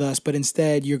right with us, but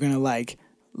instead you're gonna like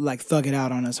thug it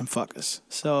out on us and fuck us.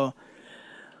 So,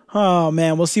 oh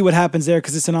man, we'll see what happens there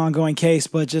because it's an ongoing case,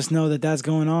 but just know that that's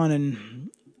going on, and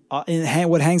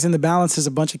what hangs in the balance is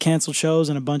a bunch of canceled shows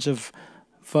and a bunch of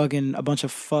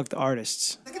fucked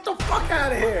artists. Get the fuck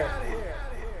out of here.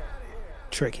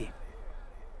 Tricky.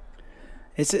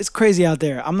 It's crazy out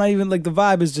there. I'm not even the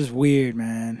vibe is just weird,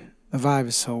 man. The vibe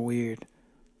is so weird.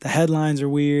 The headlines are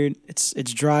weird. It's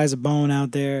dry as a bone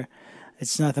out there.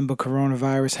 It's nothing but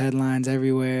coronavirus headlines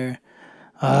everywhere.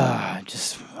 Man,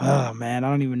 I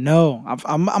don't even know.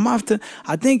 I'm off to.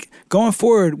 I think going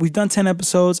forward, we've done 10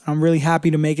 episodes. I'm really happy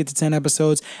to make it to 10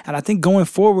 episodes. And I think going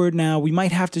forward now, we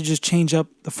might have to just change up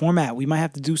the format. We might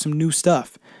have to do some new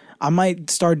stuff. I might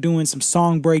start doing some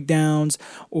song breakdowns,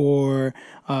 or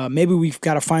maybe we've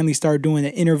got to finally start doing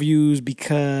the interviews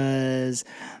because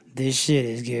this shit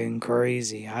is getting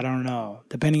crazy. I don't know.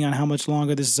 Depending on how much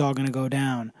longer this is all going to go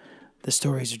down, the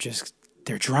stories are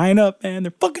they're drying up, man.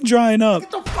 They're fucking drying up. Get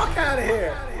the fuck out of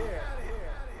here.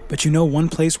 But you know one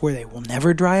place where they will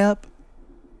never dry up?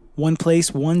 One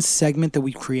place, one segment that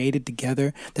we created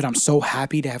together that I'm so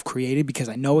happy to have created because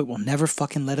I know it will never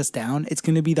fucking let us down. It's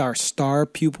going to be our star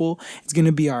pupil. It's going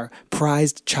to be our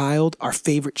prized child, our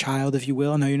favorite child, if you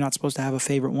will. I know you're not supposed to have a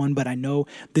favorite one, but I know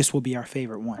this will be our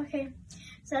favorite one. Okay,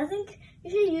 so I think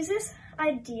you should use this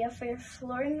idea for your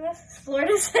Florida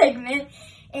segment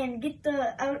and get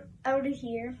the out of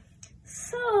here.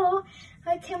 So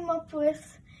I came up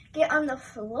with get on the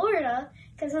Florida,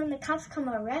 because when the cops come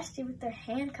arrest you with their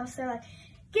handcuffs, they're like,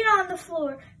 get on the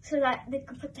floor, so that they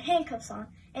can put the handcuffs on.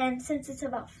 And since it's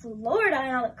about Florida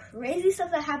and all the crazy stuff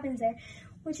that happens there,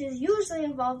 which is usually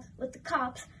involved with the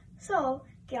cops, so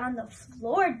get on the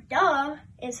Florida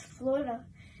is Florida.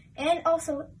 And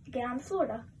also, get on the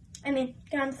Florida.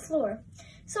 Get on the floor.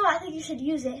 So I think you should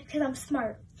use it, because I'm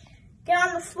smart. Get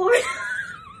on the floor.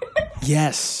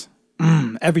 Yes.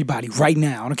 Everybody, right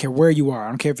now, I don't care where you are. I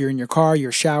don't care if you're in your car,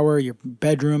 your shower, your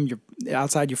bedroom, you're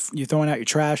outside, you're throwing out your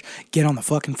trash. Get on the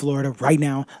fucking Florida right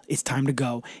now. It's time to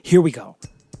go. Here we go.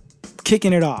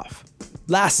 Kicking it off.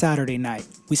 Last Saturday night,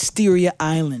 Wisteria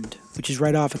Island, which is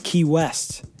right off of Key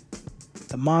West.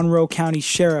 The Monroe County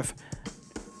Sheriff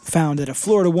found that a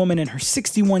Florida woman and her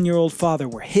 61-year-old father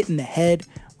were hit in the head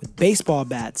with baseball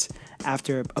bats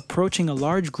after approaching a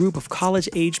large group of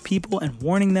college-age people and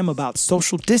warning them about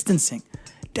social distancing.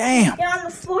 Damn. Get on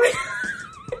the floor.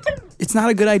 It's not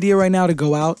a good idea right now to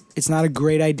go out. It's not a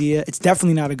great idea. It's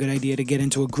definitely not a good idea to get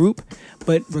into a group.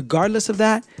 But regardless of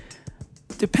that,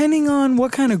 depending on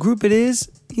what kind of group it is,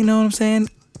 you know what I'm saying?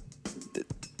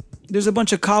 There's a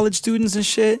bunch of college students and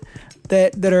shit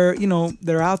that are,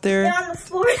 that are out there. Get on the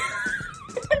floor.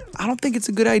 I don't think it's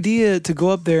a good idea to go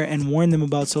up there and warn them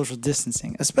about social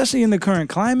distancing, especially in the current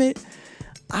climate.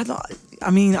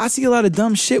 I see a lot of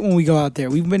dumb shit when we go out there.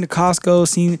 We've been to Costco,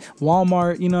 seen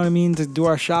Walmart, to do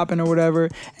our shopping or whatever,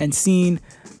 and seen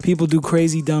people do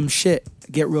crazy dumb shit.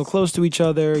 Get real close to each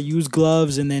other, use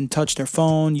gloves and then touch their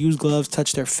phone, use gloves,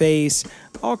 touch their face,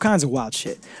 all kinds of wild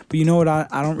shit. But you know what I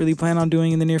don't really plan on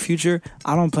doing in the near future?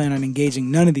 I don't plan on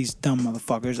engaging none of these dumb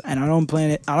motherfuckers, and I don't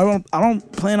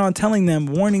plan on telling them,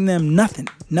 warning them, nothing.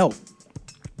 No.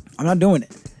 I'm not doing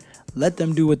it. Let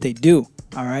them do what they do,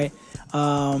 all right?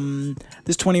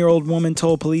 This 20-year-old woman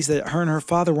told police that her and her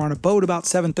father were on a boat about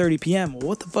 7:30 p.m. Well,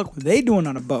 what the fuck were they doing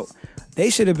on a boat? They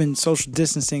should have been social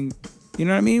distancing. You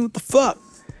know what I mean? What the fuck?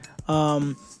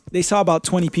 They saw about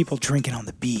 20 people drinking on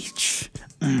the beach.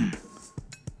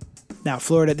 Now,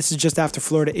 Florida, this is just after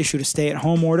Florida issued a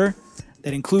stay-at-home order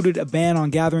that included a ban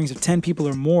on gatherings of 10 people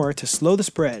or more to slow the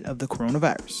spread of the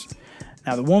coronavirus.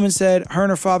 Now, the woman said her and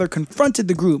her father confronted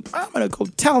the group. I'm going to go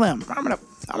tell them. I'm going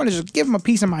to just give them a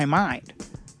piece of my mind.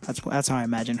 That's how I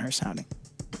imagine her sounding.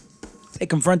 They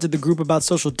confronted the group about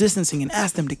social distancing and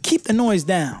asked them to keep the noise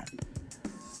down.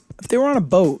 If they were on a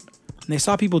boat and they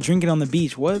saw people drinking on the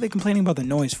beach, what are they complaining about the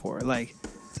noise for? Like,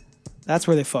 that's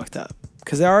where they fucked up.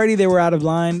 Because they were out of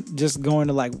line, just going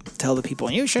to tell the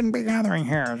people, you shouldn't be gathering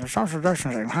here. There's social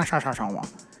distancing.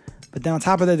 But then on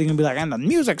top of that, they're going to be like, and the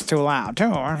music's too loud,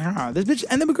 too. This bitch,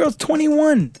 and the girl's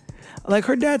 21. Like,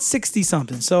 her dad's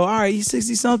 60-something. So, all right, he's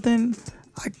 60-something.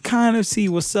 I kind of see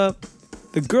what's up.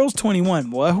 The girl's 21.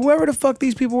 Well, whoever the fuck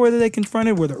these people were that they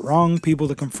confronted were the wrong people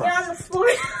to confront. Get on the floor.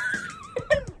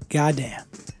 Goddamn.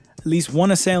 At least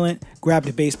one assailant grabbed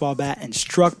a baseball bat and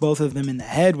struck both of them in the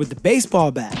head with the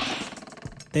baseball bat.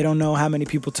 They don't know how many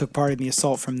people took part in the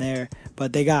assault from there,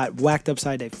 but they got whacked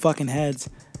upside their fucking heads.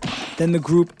 Then the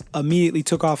group immediately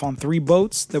took off on 3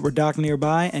 boats that were docked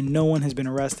nearby, and no one has been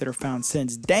arrested or found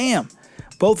since. Damn!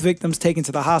 Both victims taken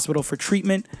to the hospital for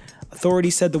treatment.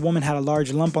 Authorities said the woman had a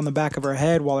large lump on the back of her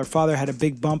head, while her father had a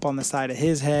big bump on the side of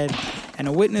his head. And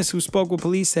a witness who spoke with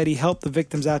police said he helped the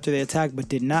victims after the attack, but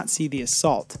did not see the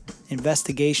assault.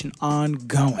 Investigation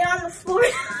ongoing. Get on the floor.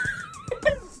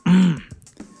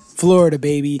 Florida,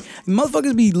 baby.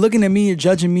 Motherfuckers be looking at me or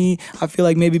judging me. I feel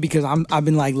like maybe because I've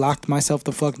been locked myself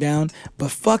the fuck down. But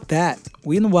fuck that.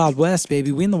 We in the Wild West,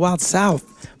 baby. We in the Wild South.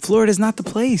 Florida's not the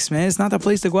place, man. It's not the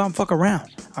place to go out and fuck around.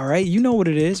 All right? You know what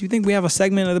it is. You think we have a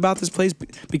segment about this place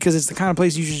because it's the kind of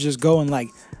place you should just go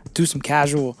and do some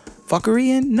casual fuckery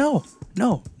in? No,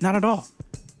 not at all.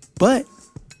 But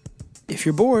if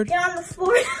you're bored, get on the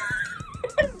floor.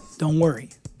 Don't worry.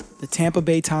 The Tampa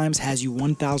Bay Times has you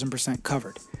 1,000%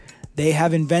 covered. They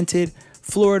have invented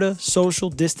Florida Social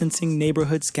Distancing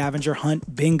Neighborhood Scavenger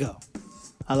Hunt Bingo.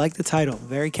 I like the title.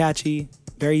 Very catchy,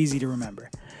 very easy to remember.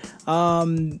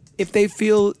 If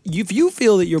you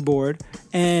feel that you're bored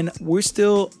and we're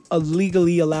still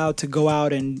legally allowed to go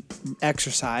out and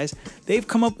exercise, they've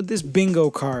come up with this bingo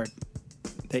card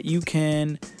that you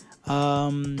can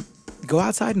go go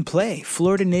outside and play.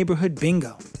 Florida Neighborhood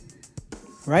Bingo.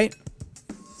 Right?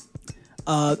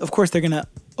 Of course, they're going to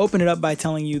open it up by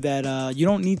telling you that you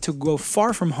don't need to go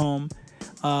far from home,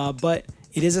 but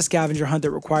it is a scavenger hunt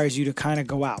that requires you to kind of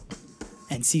go out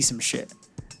and see some shit.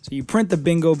 So you print the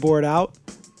bingo board out,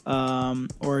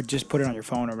 or just put it on your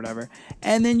phone or whatever,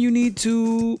 and then you need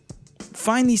to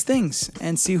find these things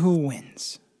and see who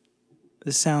wins.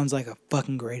 This sounds like a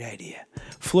fucking great idea.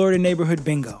 Florida Neighborhood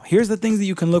Bingo. Here's the things that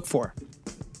you can look for.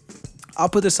 I'll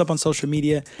put this up on social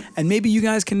media, and maybe you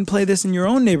guys can play this in your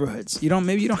own neighborhoods.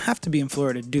 Maybe you don't have to be in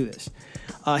Florida to do this.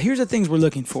 Here's the things we're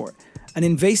looking for. An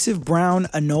invasive brown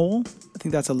anole. I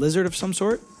think that's a lizard of some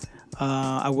sort.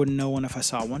 I wouldn't know one if I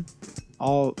saw one.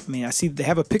 I see they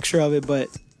have a picture of it, but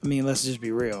let's just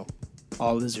be real.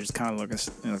 All lizards kind of look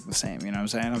the same. You know what I'm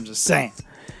saying? I'm just saying.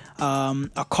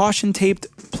 A caution tape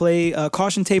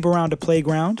around a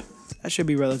playground. That should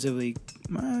be relatively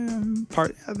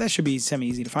that should be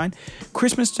semi-easy to find.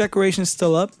 Christmas decorations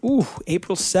still up. Ooh,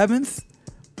 April 7th.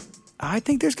 I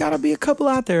think there's got to be a couple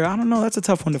out there. I don't know. That's a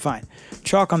tough one to find.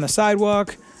 Chalk on the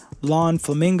sidewalk. Lawn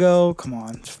flamingo. Come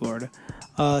on, it's Florida.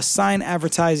 Sign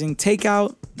advertising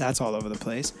takeout. That's all over the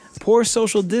place. Poor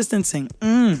social distancing.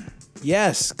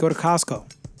 Yes, go to Costco.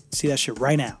 See that shit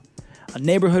right now. A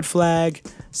neighborhood flag.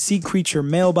 Sea creature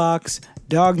mailbox.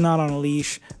 Dog not on a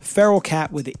leash. Feral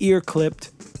cat with the ear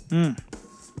clipped.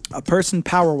 A person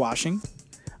power washing.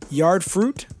 Yard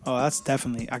fruit. Oh, that's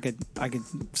definitely, I could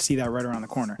see that right around the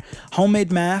corner. Homemade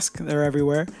mask. They're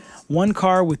everywhere. One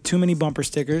car with too many bumper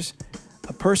stickers.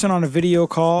 A person on a video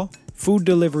call. Food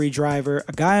delivery driver.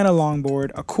 A guy on a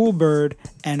longboard. A cool bird.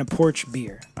 And a porch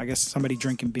beer. I guess somebody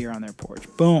drinking beer on their porch.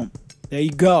 Boom. There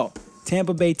you go.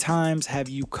 Tampa Bay Times have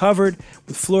you covered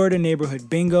with Florida Neighborhood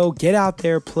Bingo. Get out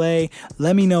there, play.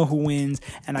 Let me know who wins.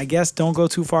 And I guess don't go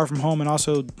too far from home, and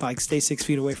also stay 6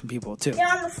 feet away from people too. Get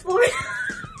on the floor.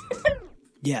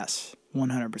 Yes,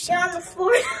 100%. Get on the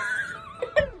floor.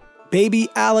 Baby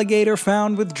alligator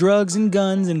found with drugs and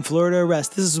guns in Florida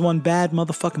arrest. This is one bad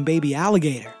motherfucking baby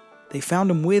alligator. They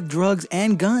found him with drugs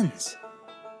and guns.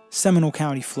 Seminole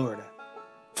County, Florida.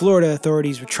 Florida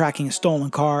authorities were tracking a stolen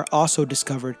car, also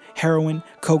discovered heroin,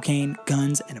 cocaine,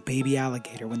 guns, and a baby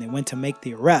alligator when they went to make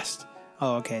the arrest.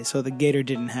 Oh, okay, so the gator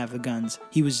didn't have the guns.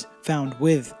 He was found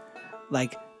with,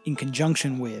 in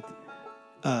conjunction with,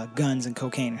 guns and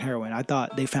cocaine and heroin. I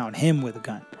thought they found him with a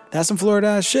gun. That's some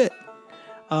Florida shit.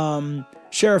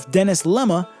 Sheriff Dennis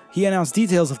Lemma, he announced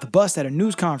details of the bust at a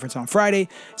news conference on Friday,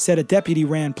 said a deputy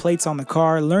ran plates on the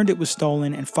car, learned it was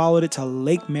stolen, and followed it to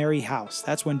Lake Mary House.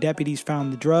 That's when deputies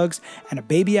found the drugs and a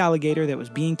baby alligator that was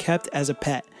being kept as a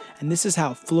pet. And this is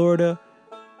how Florida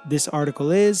this article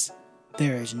is.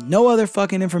 There is no other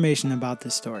fucking information about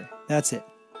this story. That's it.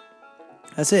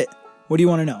 That's it. What do you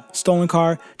want to know? Stolen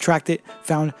car, tracked it,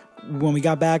 found, when we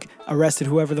got back, arrested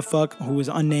whoever the fuck, who was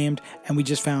unnamed, and we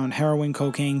just found heroin,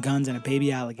 cocaine, guns, and a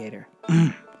baby alligator.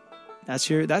 That's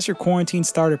your quarantine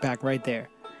starter pack right there.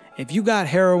 If you got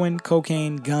heroin,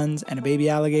 cocaine, guns, and a baby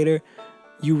alligator,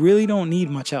 you really don't need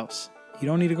much else. You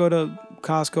don't need to go to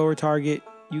Costco or Target.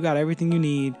 You got everything you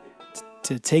need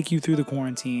to take you through the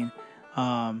quarantine.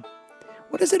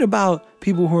 What is it about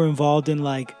people who are involved in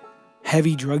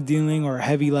heavy drug dealing or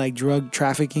heavy drug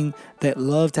trafficking that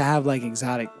love to have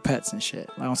exotic pets and shit,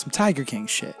 on some Tiger King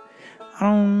shit?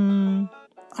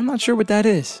 I'm not sure what that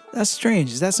is. That's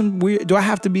strange. Is that some weird? Do I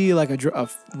have to be a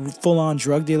full-on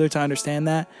drug dealer to understand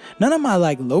that? None of my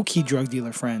low-key drug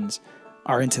dealer friends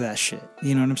are into that shit.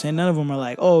 You know what I'm saying? None of them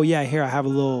are oh yeah, here I have a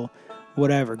little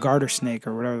whatever garter snake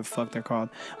or whatever the fuck they're called.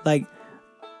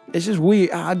 It's just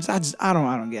weird. I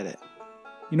don't get it.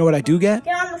 You know what I do get?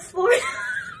 Get on the floor.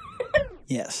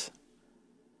 Yes,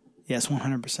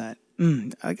 100%.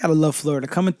 I gotta love Florida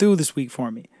coming through this week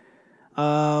for me.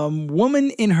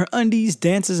 Woman in her undies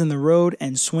dances in the road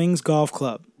and swings golf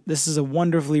club. This is a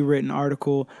wonderfully written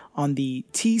article on the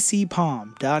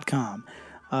tcpalm.com.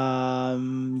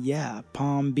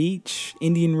 Palm Beach,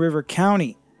 Indian River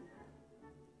County.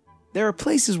 There are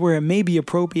places where it may be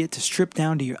appropriate to strip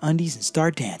down to your undies and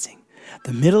start dancing.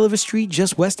 The middle of a street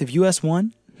just west of US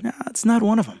 1? Nah, it's not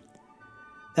one of them.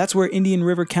 That's where Indian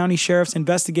River County Sheriff's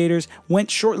investigators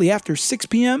went shortly after 6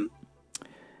 p.m.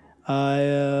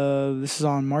 This is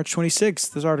on March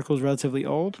 26th. This article is relatively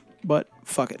old, but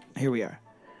fuck it. Here we are.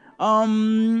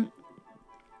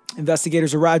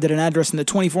 Investigators arrived at an address in the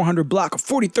 2400 block of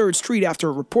 43rd Street after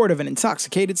a report of an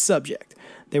intoxicated subject.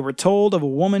 They were told of a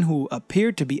woman who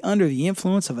appeared to be under the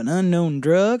influence of an unknown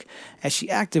drug as she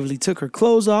actively took her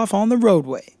clothes off on the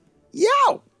roadway.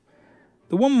 Yo!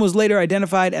 The woman was later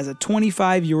identified as a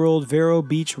 25-year-old Vero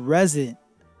Beach resident.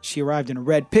 She arrived in a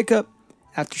red pickup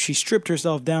After she stripped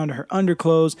herself down to her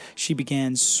underclothes, she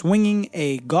began swinging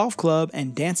a golf club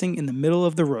and dancing in the middle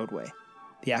of the roadway,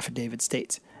 the affidavit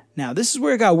states. Now, this is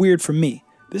where it got weird for me.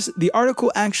 The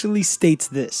article actually states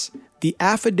this. The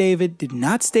affidavit did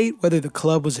not state whether the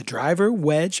club was a driver,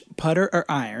 wedge, putter, or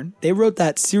iron. They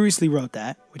seriously wrote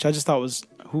that, which I just thought was,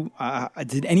 were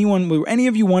any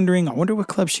of you wondering, I wonder what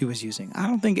club she was using? I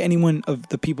don't think anyone of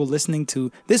the people listening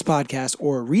to this podcast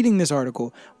or reading this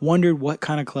article wondered what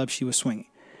kind of club she was swinging.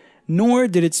 Nor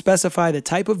did it specify the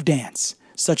type of dance,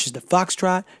 such as the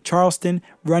foxtrot, Charleston,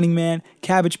 Running Man,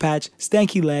 Cabbage Patch,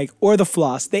 Stanky Leg, or the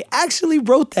floss. They actually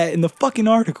wrote that in the fucking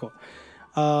article.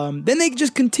 Then they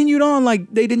just continued on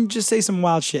like they didn't just say some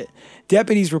wild shit.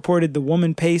 Deputies reported the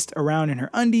woman paced around in her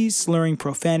undies, slurring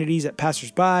profanities at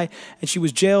passersby, and she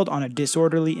was jailed on a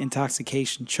disorderly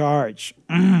intoxication charge.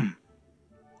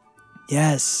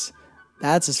 Yes,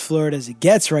 that's as Florida as it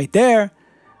gets right there.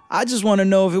 I just want to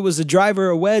know if it was a driver,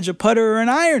 a wedge, a putter, or an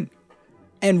iron.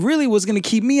 And really what's going to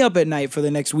keep me up at night for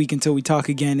the next week until we talk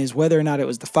again is whether or not it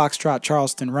was the Foxtrot,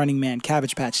 Charleston, Running Man,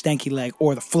 Cabbage Patch, Stanky Leg,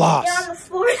 or the floss. Get on the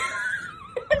floor.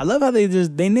 I love how they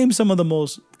name some of the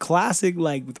most classic,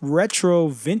 like retro,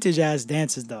 vintage ass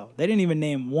dances though. They didn't even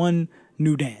name one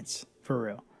new dance for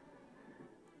real.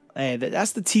 Hey,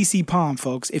 that's the TC Palm,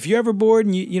 folks. If you're ever bored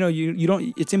and you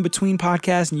don't, it's in between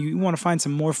podcasts and you want to find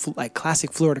some more like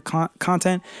classic Florida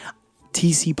content,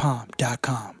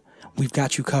 tcpalm.com. We've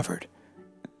got you covered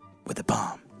with a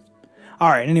bomb. All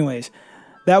right. Anyways,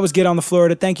 that was Get on the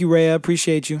Florida. Thank you, Rhea.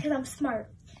 Appreciate you. Because I'm smart.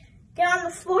 Get on the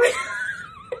floor.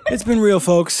 It's been real,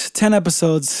 folks. 10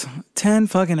 episodes. 10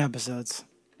 fucking episodes.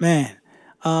 Man.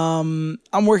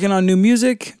 I'm working on new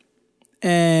music.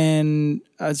 And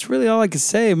it's really all I can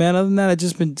say, man. Other than that, I've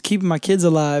just been keeping my kids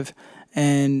alive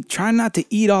and trying not to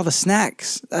eat all the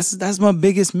snacks. That's my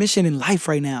biggest mission in life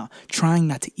right now. Trying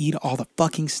not to eat all the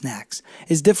fucking snacks.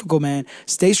 It's difficult, man.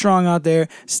 Stay strong out there.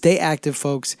 Stay active,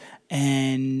 folks.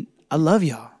 And I love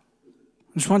y'all.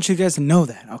 I just want you guys to know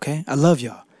that, okay? I love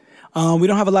y'all. We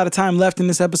don't have a lot of time left in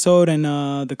this episode, and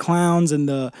the clowns and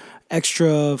the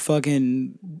extra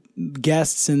fucking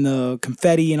guests and the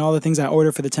confetti and all the things I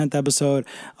ordered for the 10th episode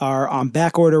are on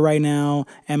back order right now.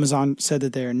 Amazon said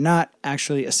that they're not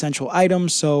actually essential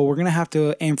items, so we're going to have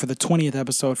to aim for the 20th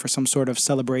episode for some sort of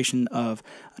celebration of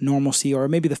normalcy, or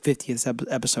maybe the 50th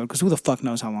episode, because who the fuck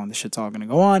knows how long this shit's all going to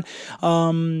go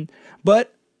on.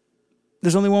 But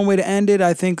there's only one way to end it.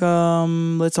 I think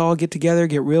let's all get together,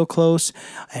 get real close,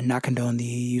 and not condone the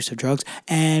use of drugs,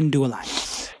 and do a line.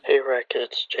 Hey, Rick,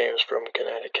 it's James from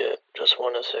Connecticut. Just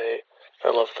want to say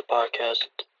I love the podcast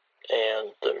and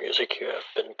the music you have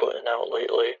been putting out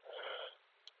lately.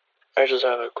 I just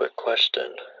have a quick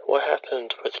question. What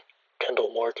happened with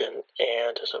Kendall Morgan,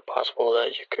 and is it possible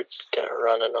that you could get her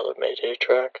on another Mayday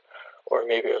track, or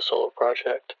maybe a solo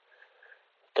project?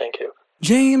 Thank you.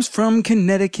 James from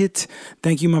Connecticut.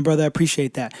 Thank you, my brother. I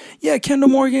appreciate that. Yeah, Kendall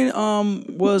Morgan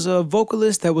was a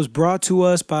vocalist that was brought to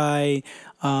us by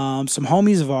some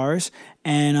homies of ours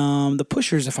and the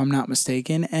Pushers, if I'm not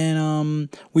mistaken.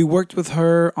 And we worked with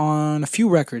her on a few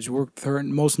records. We worked with her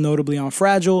most notably on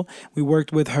Fragile. We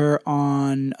worked with her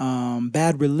on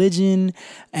Bad Religion.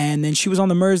 And then she was on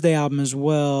the Mersday album as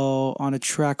well on a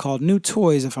track called New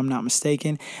Toys, if I'm not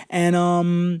mistaken.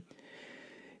 And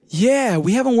yeah,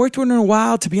 we haven't worked with her in a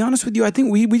while. To be honest with you, I think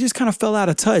we just kind of fell out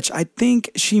of touch. I think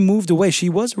she moved away. She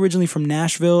was originally from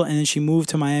Nashville, and then she moved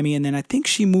to Miami, and then I think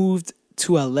she moved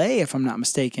to LA, if I'm not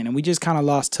mistaken, and we just kind of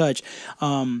lost touch.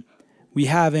 We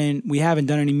haven't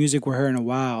done any music with her in a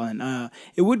while, and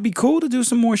it would be cool to do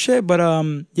some more shit, but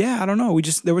yeah, I don't know.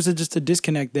 There was just a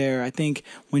disconnect there. I think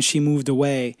when she moved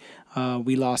away,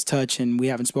 we lost touch and we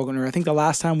haven't spoken to her. I think the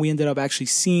last time we ended up actually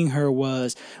seeing her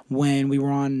was when we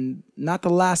were on, not the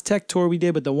last tech tour we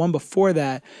did, but the one before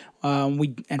that.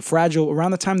 Fragile,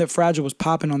 around the time that Fragile was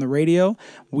popping on the radio,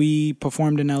 we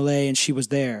performed in LA and she was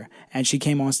there and she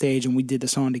came on stage and we did the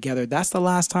song together. That's the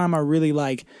last time I really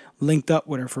linked up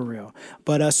with her for real.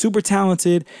 But super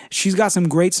talented. She's got some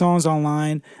great songs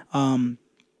online.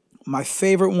 My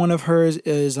favorite one of hers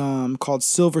is called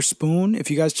Silver Spoon.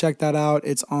 If you guys check that out,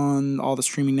 it's on all the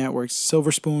streaming networks.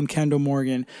 Silver Spoon, Kendall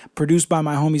Morgan, produced by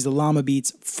my homies, the Llama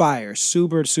Beats. Fire.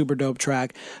 Super, super dope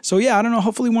track. So yeah, I don't know.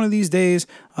 Hopefully one of these days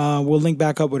we'll link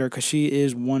back up with her because she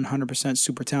is 100%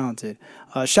 super talented.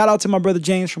 Shout out to my brother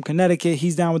James from Connecticut.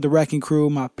 He's down with the Wrecking Crew,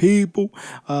 my people.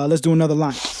 Let's do another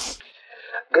line.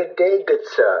 Good day, good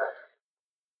sir.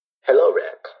 Hello,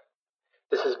 Rick.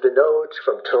 This is Vinod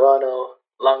from Toronto.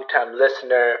 Long-time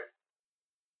listener,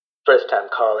 first-time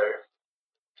caller.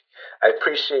 I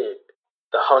appreciate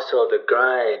the hustle, the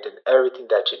grind, and everything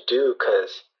that you do,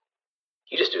 because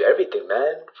You just do everything,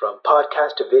 man. From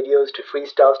podcasts to videos to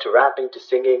freestyles to rapping to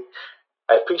singing.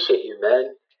 I appreciate you,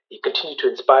 man. You continue to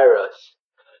inspire us.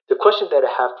 The question that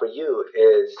I have for you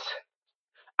is,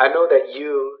 I know that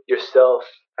you yourself,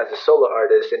 as a solo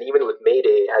artist, and even with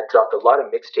Mayday, had dropped a lot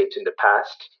of mixtapes in the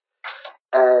past.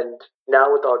 And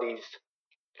now with all these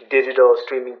digital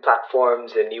streaming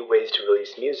platforms and new ways to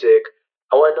release music,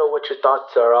 I want to know what your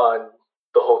thoughts are on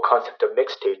the whole concept of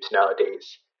mixtapes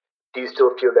nowadays. Do you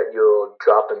still feel that you'll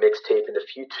drop a mixtape in the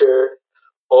future,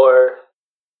 or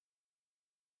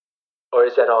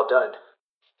is that all done?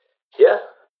 Yeah?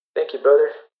 Thank you, brother.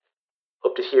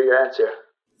 Hope to hear your answer.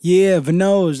 Yeah,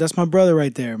 Vinoj, that's my brother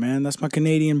right there, man. That's my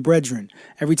Canadian brethren.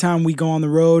 Every time we go on the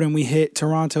road and we hit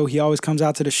Toronto, he always comes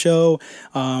out to the show.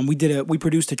 We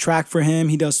produced a track for him.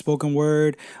 He does spoken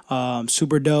word,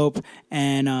 super dope.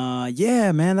 And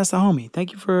yeah, man, that's the homie.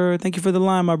 Thank you for the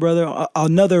line, my brother.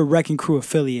 Another Wrecking Crew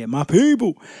affiliate, my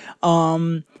people.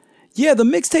 Yeah, the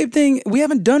mixtape thing, we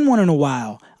haven't done one in a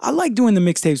while. I like doing the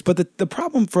mixtapes, but the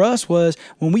problem for us was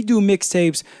when we do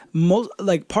mixtapes,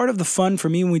 part of the fun for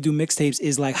me when we do mixtapes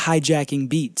is like hijacking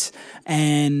beats.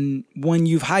 And when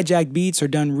you've hijacked beats or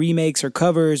done remakes or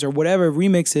covers or whatever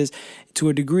remixes to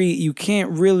a degree, you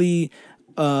can't really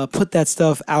put that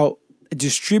stuff out,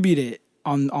 distribute it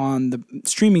on the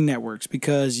streaming networks,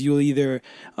 because you'll either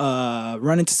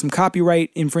run into some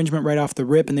copyright infringement right off the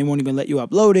rip and they won't even let you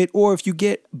upload it, or if you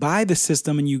get by the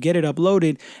system and you get it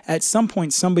uploaded, at some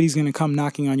point somebody's going to come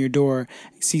knocking on your door,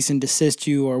 cease and desist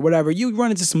you or whatever. You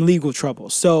run into some legal trouble.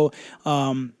 So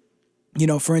you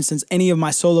know, for instance, any of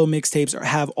my solo mixtapes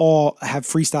have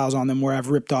freestyles on them where I've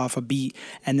ripped off a beat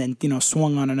and then, you know,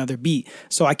 swung on another beat.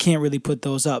 So I can't really put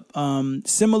those up.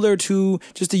 Similar to,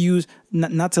 just to use,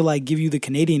 not to like give you the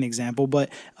Canadian example, but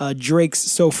Drake's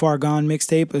So Far Gone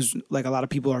mixtape is like a lot of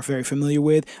people are very familiar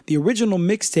with. The original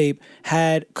mixtape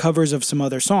had covers of some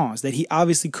other songs that he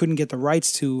obviously couldn't get the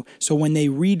rights to. So when they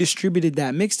redistributed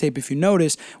that mixtape, if you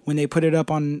notice, when they put it up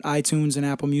on iTunes and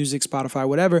Apple Music, Spotify,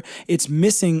 whatever, it's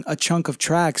missing a chunk of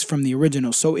tracks from the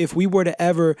original. So if we were to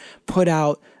ever put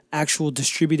out actual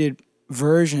distributed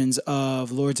versions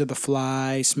of Lords of the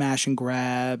Fly, Smash and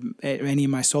Grab, any of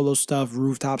my solo stuff,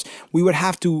 Rooftops, we would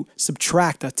have to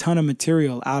subtract a ton of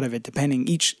material out of it, depending.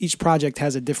 Each project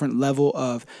has a different level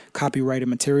of copyrighted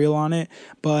material on it.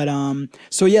 But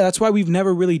so yeah, that's why we've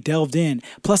never really delved in.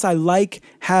 Plus I like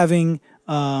having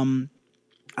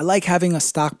a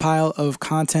stockpile of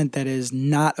content that is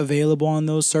not available on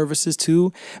those services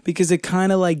too, because it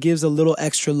kind of like gives a little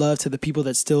extra love to the people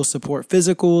that still support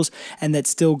physicals and that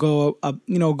still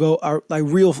are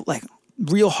real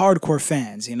hardcore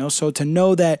fans, you know? So to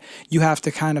know that you have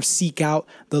to kind of seek out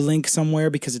the link somewhere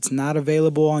because it's not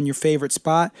available on your favorite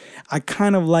spot, I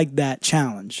kind of like that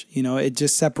challenge. You know, it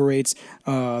just separates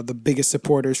the biggest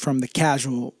supporters from the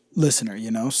casual listener, you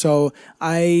know? So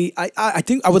I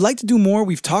think I would like to do more.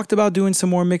 We've talked about doing some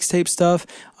more mixtape stuff,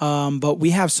 but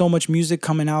we have so much music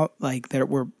coming out like that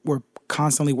we're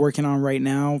constantly working on right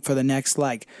now for the next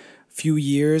like few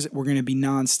years. We're going to be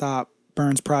nonstop.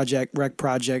 Burns Project, Rec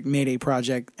Project, Mayday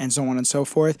Project, and so on and so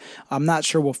forth. I'm not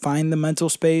sure we'll find the mental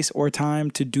space or time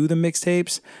to do the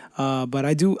mixtapes, but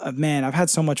I do, man, I've had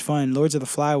so much fun. Lords of the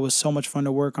Fly was so much fun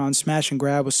to work on. Smash and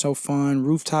Grab was so fun.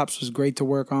 Rooftops was great to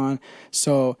work on.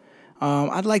 So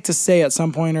I'd like to say at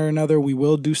some point or another we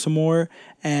will do some more,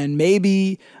 and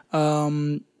maybe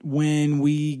when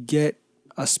we get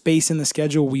a space in the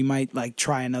schedule, we might like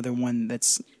try another one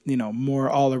that's, you know, more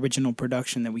all original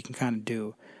production that we can kind of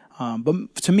do.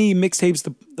 But to me, mixtapes,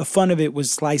 the fun of it was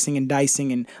slicing and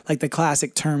dicing and like the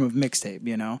classic term of mixtape,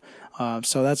 you know?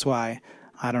 So that's why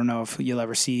I don't know if you'll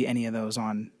ever see any of those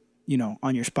on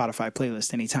your Spotify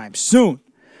playlist anytime soon.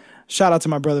 Shout out to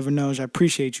my brother Vinoj. I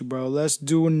appreciate you, bro. Let's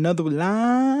do another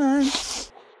line.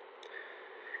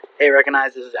 Hey,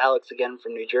 Recognize, this is Alex again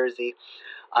from New Jersey.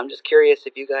 I'm just curious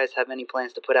if you guys have any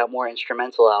plans to put out more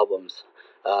instrumental albums.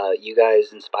 You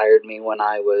guys inspired me when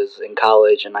I was in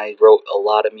college, and I wrote a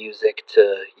lot of music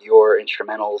to your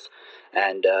instrumentals,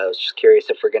 and I was just curious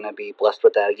if we're going to be blessed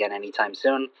with that again anytime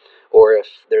soon, or if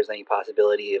there's any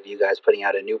possibility of you guys putting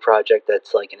out a new project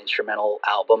that's like an instrumental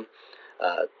album.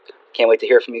 Can't wait to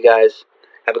hear from you guys.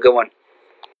 Have a good one.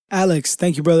 Alex,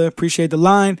 thank you, brother. Appreciate the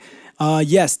line.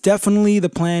 Yes, definitely the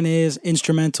plan is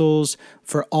instrumentals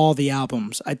for all the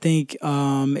albums. I think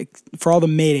for all the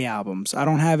Mayday albums, I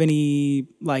don't have any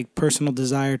like personal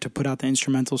desire to put out the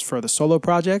instrumentals for the solo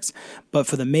projects, but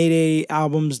for the Mayday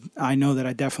albums, I know that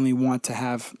I definitely want to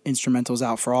have instrumentals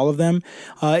out for all of them.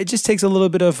 It just takes a little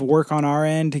bit of work on our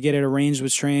end to get it arranged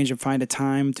with Strange and find a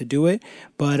time to do it.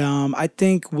 But I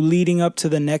think leading up to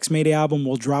the next Mayday album,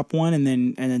 we'll drop one and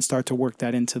then start to work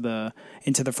that into the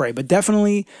fray. But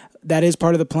definitely that is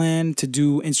part of the plan to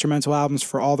do instrumental albums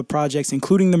for all the projects,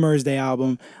 including the Murs Day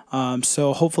album.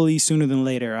 So hopefully sooner than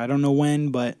later. I don't know when,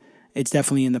 but it's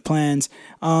definitely in the plans.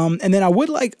 And then I would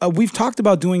like, we've talked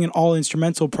about doing an all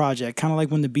instrumental project, kind of like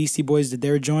when the Beastie Boys did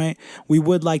their joint. We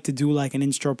would like to do like an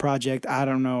intro project. I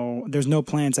don't know. There's no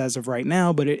plans as of right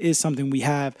now, but it is something we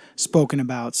have spoken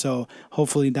about. So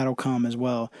hopefully that'll come as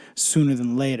well sooner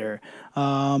than later.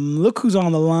 Look who's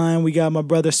on the line. We got my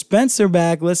brother Spencer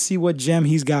back. Let's see what gem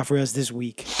he's got for us this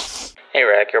week. Hey,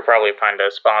 Rick, you'll probably find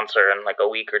a sponsor in like a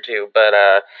week or two, but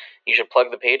you should plug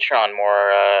the Patreon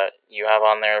more. You have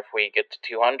on there, if we get to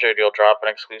 200, you'll drop an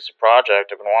exclusive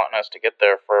project. I've been wanting us to get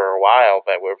there for a while,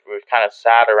 but we've kind of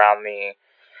sat around the,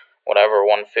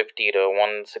 150 to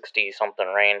 160 something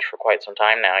range for quite some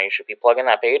time now. You should be plugging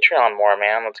that Patreon more,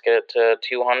 man. Let's get it to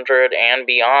 200 and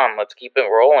beyond. Let's keep it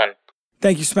rolling.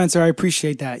 Thank you, Spencer. I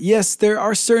appreciate that. Yes, there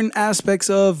are certain aspects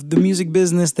of the music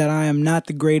business that I am not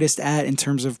the greatest at in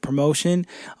terms of promotion.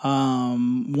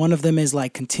 One of them is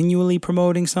like continually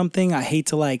promoting something. I hate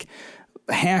to like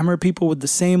hammer people with the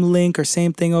same link or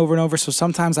same thing over and over. So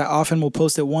sometimes I often will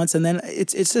post it once and then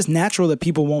it's just natural that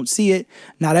people won't see it.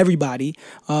 Not everybody.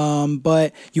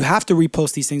 But you have to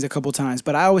repost these things a couple times.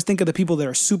 But I always think of the people that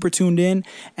are super tuned in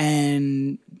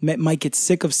and might get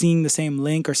sick of seeing the same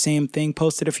link or same thing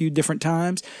posted a few different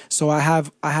times. So I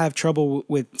have trouble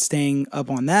with staying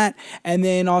up on that. And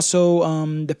then also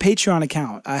the Patreon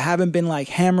account. I haven't been like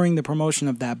hammering the promotion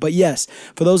of that. But yes,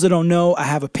 for those that don't know, I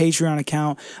have a Patreon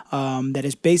account that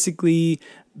is basically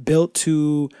built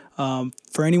to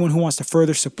for anyone who wants to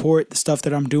further support the stuff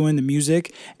that I'm doing, the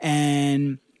music.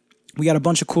 And we got a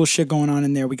bunch of cool shit going on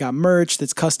in there. We got merch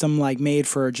that's custom like made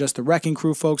for just the Wrecking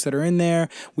Crew folks that are in there.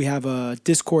 We have a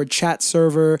Discord chat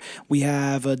server. We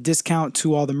have a discount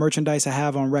to all the merchandise I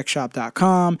have on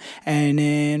recshop.com. And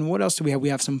then what else do we have? We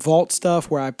have some vault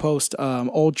stuff where I post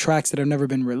old tracks that have never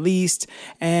been released.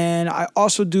 And I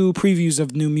also do previews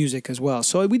of new music as well.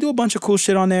 So we do a bunch of cool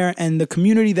shit on there. And the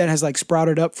community that has like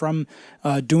sprouted up from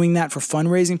doing that for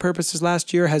fundraising purposes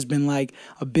last year has been like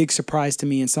a big surprise to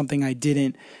me and something I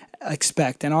didn't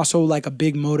expect, and also like a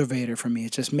big motivator for me.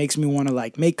 It just makes me want to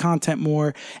like make content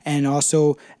more. And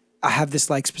also I have this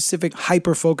like specific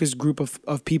hyper focused group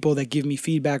of people that give me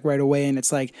feedback right away, and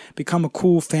it's like become a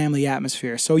cool family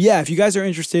atmosphere. So yeah, if you guys are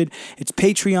interested, it's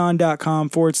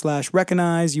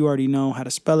patreon.com/recognize. You already know how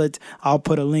to spell it. I'll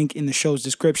put a link in the show's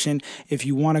description if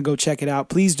you want to go check it out.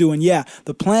 Please do. And yeah,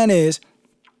 the plan is,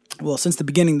 well, since the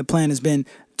beginning, the plan has been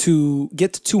to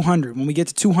get to 200. When we get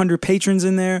to 200 patrons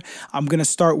in there, I'm going to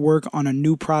start work on a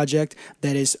new project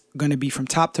that is going to be from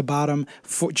top to bottom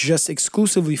for just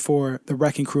exclusively for the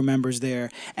Wrecking Crew members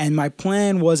there. And my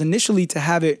plan was initially to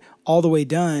have it all the way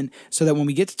done so that when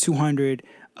we get to 200,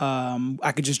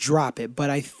 I could just drop it. But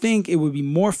I think it would be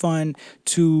more fun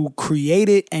to create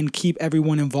it and keep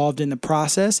everyone involved in the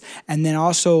process. And then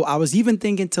also I was even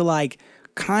thinking to like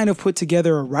kind of put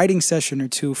together a writing session or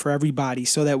two for everybody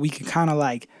so that we could kind of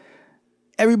like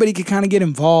everybody could kind of get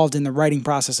involved in the writing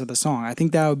process of the song. I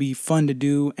think that would be fun to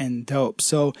do and dope.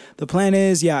 So the plan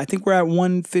is, yeah, I think we're at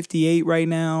 158 right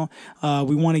now.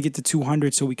 We want to get to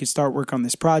 200 so we can start work on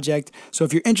this project. So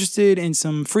if you're interested in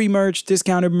some free merch,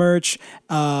 discounted merch,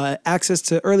 early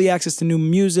access to new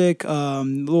music,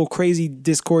 little crazy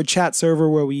Discord chat server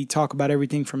where we talk about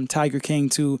everything from Tiger King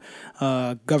to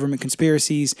government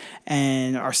conspiracies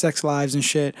and our sex lives and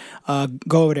shit,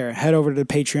 go over there, head over to the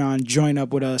Patreon, join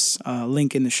up with us,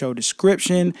 link in the show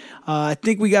description. I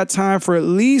think we got time for at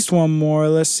least one more.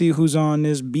 Let's see who's on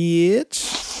this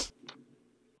bitch.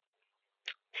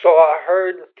 So I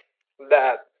heard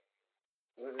that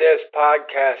this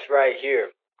podcast right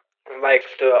here likes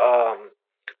to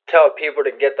tell people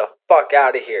to get the fuck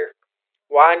out of here.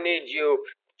 Well, I need you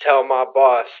to tell my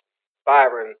boss,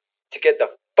 Byron, to get the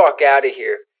fuck out of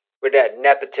here with that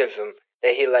nepotism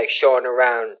that he likes showing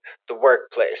around the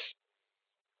workplace.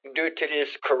 Due to this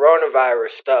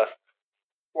coronavirus stuff,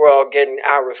 we're all getting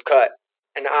hours cut.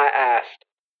 And I asked,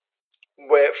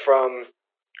 from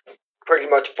pretty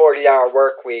much 40-hour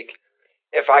work week,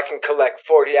 if I can collect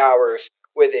 40 hours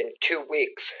within 2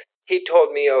 weeks. He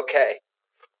told me okay.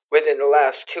 Within the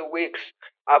last 2 weeks,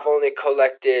 I've only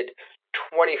collected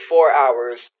 24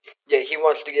 hours, yet he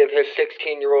wants to give his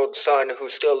 16-year-old son, who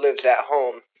still lives at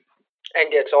home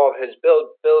and gets all of his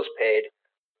bills paid,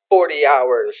 40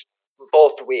 hours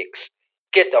both weeks.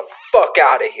 Get the fuck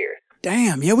out of here.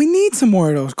 Damn, yeah, we need some more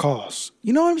of those calls.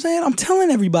 You know what I'm saying? I'm telling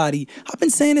everybody, I've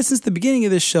been saying it since the beginning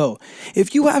of this show.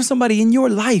 If you have somebody in your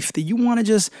life that you want to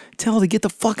just tell to get the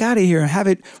fuck out of here and have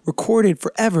it recorded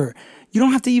forever, you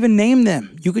don't have to even name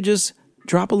them. You could just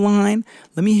drop a line.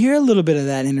 Let me hear a little bit of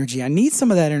that energy. I need some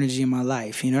of that energy in my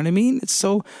life. You know what I mean? It's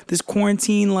so, this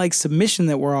quarantine-like submission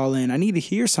that we're all in, I need to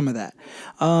hear some of that.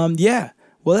 Yeah.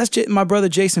 Well, that's my brother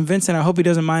Jason Vincent. I hope he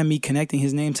doesn't mind me connecting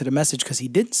his name to the message because he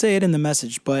didn't say it in the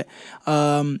message. But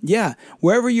yeah,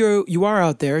 wherever you are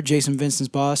out there, Jason Vincent's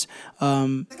boss.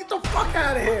 Get the fuck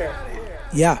out of here.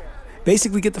 Yeah,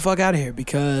 basically get the fuck out of here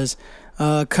because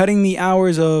cutting the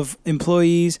hours of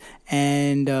employees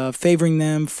and favoring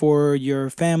them for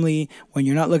your family when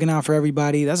you're not looking out for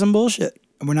everybody, that's some bullshit.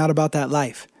 And we're not about that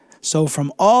life. So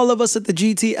from all of us at the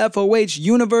GTFOH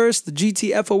universe, the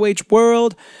GTFOH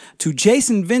world, to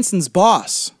Jason Vincent's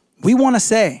boss, we want to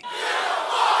say,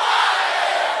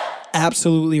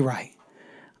 absolutely right.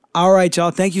 All right, y'all.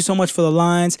 Thank you so much for the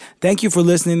lines. Thank you for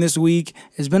listening this week.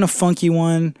 It's been a funky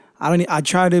one. I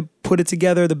tried to put it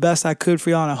together the best I could for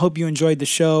y'all, and I hope you enjoyed the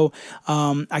show.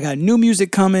 I got new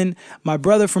music coming. My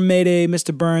brother from Mayday,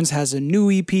 Mr. Burns, has a new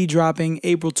EP dropping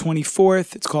April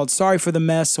 24th. It's called Sorry for the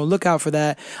Mess, so look out for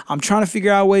that. I'm trying to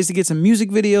figure out ways to get some music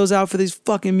videos out for this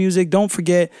fucking music. Don't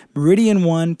forget, Meridian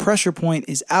 1, Pressure Point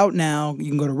is out now. You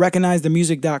can go to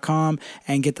recognizethemusic.com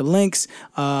and get the links.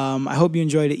 I hope you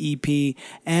enjoyed the EP.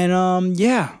 And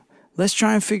yeah. Let's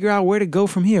try and figure out where to go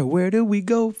from here. Where do we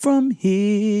go from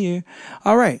here?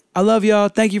 All right. I love y'all.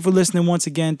 Thank you for listening once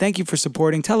again. Thank you for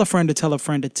supporting. Tell a friend to tell a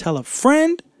friend to tell a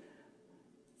friend.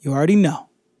 You already know.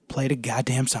 Play the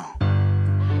goddamn song.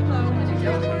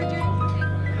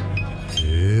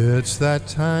 It's that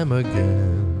time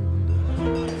again.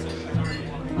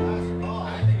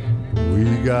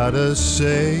 We gotta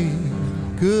say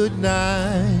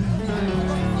goodnight.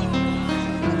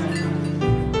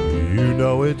 You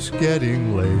know it's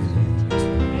getting late.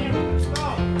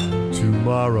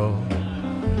 Tomorrow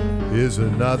is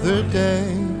another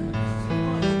day,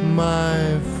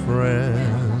 my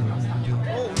friend.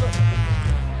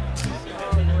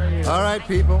 All right,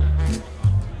 people.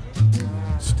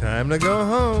 It's time to go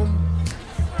home.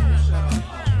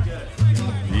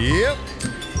 Yep.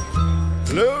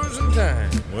 Losing time.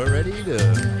 We're ready to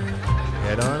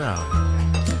head on out.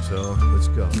 So let's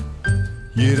go.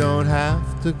 You don't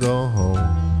have to go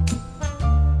home,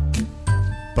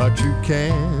 but you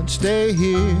can't stay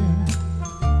here.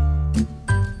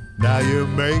 Now you're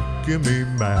making me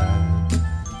mad.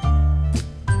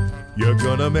 You're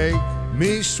gonna make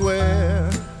me swear.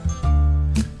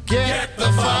 Get the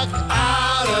fuck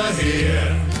out of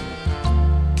here.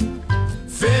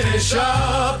 Finish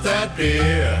up that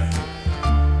beer.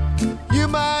 You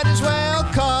might as well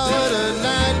call it a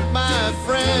night, my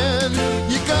friend.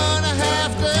 You're gonna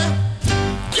have to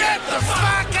get the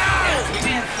fuck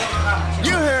out.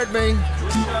 You heard me.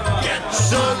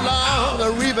 So long,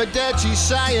 arrivederci,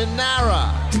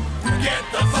 sayonara. Get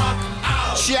the fuck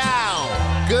out. Ciao,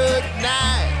 good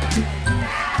night.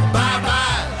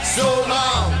 Bye-bye, so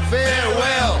long,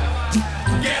 farewell.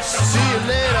 See you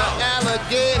later,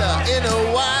 alligator in a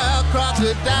wild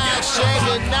crocodile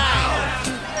shaking night.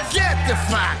 Get the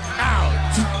fuck out.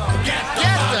 Get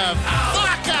the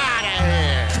fuck out of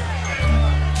here.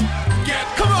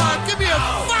 Come on, give me a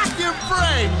fucking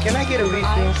break. Can I get a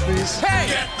refill, please? Hey,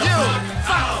 you,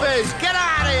 fuckface, get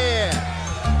out of here.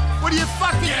 What are you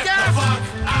fucking deaf? Get the fuck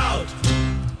out.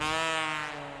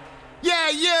 Yeah,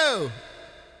 you.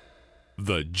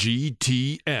 The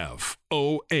GTFOH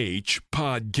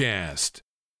Podcast.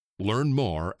 Learn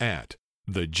more at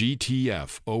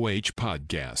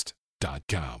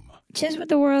thegtfohpodcast.com. Just what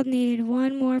the world needed,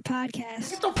 one more podcast.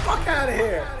 Get the fuck out of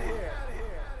here.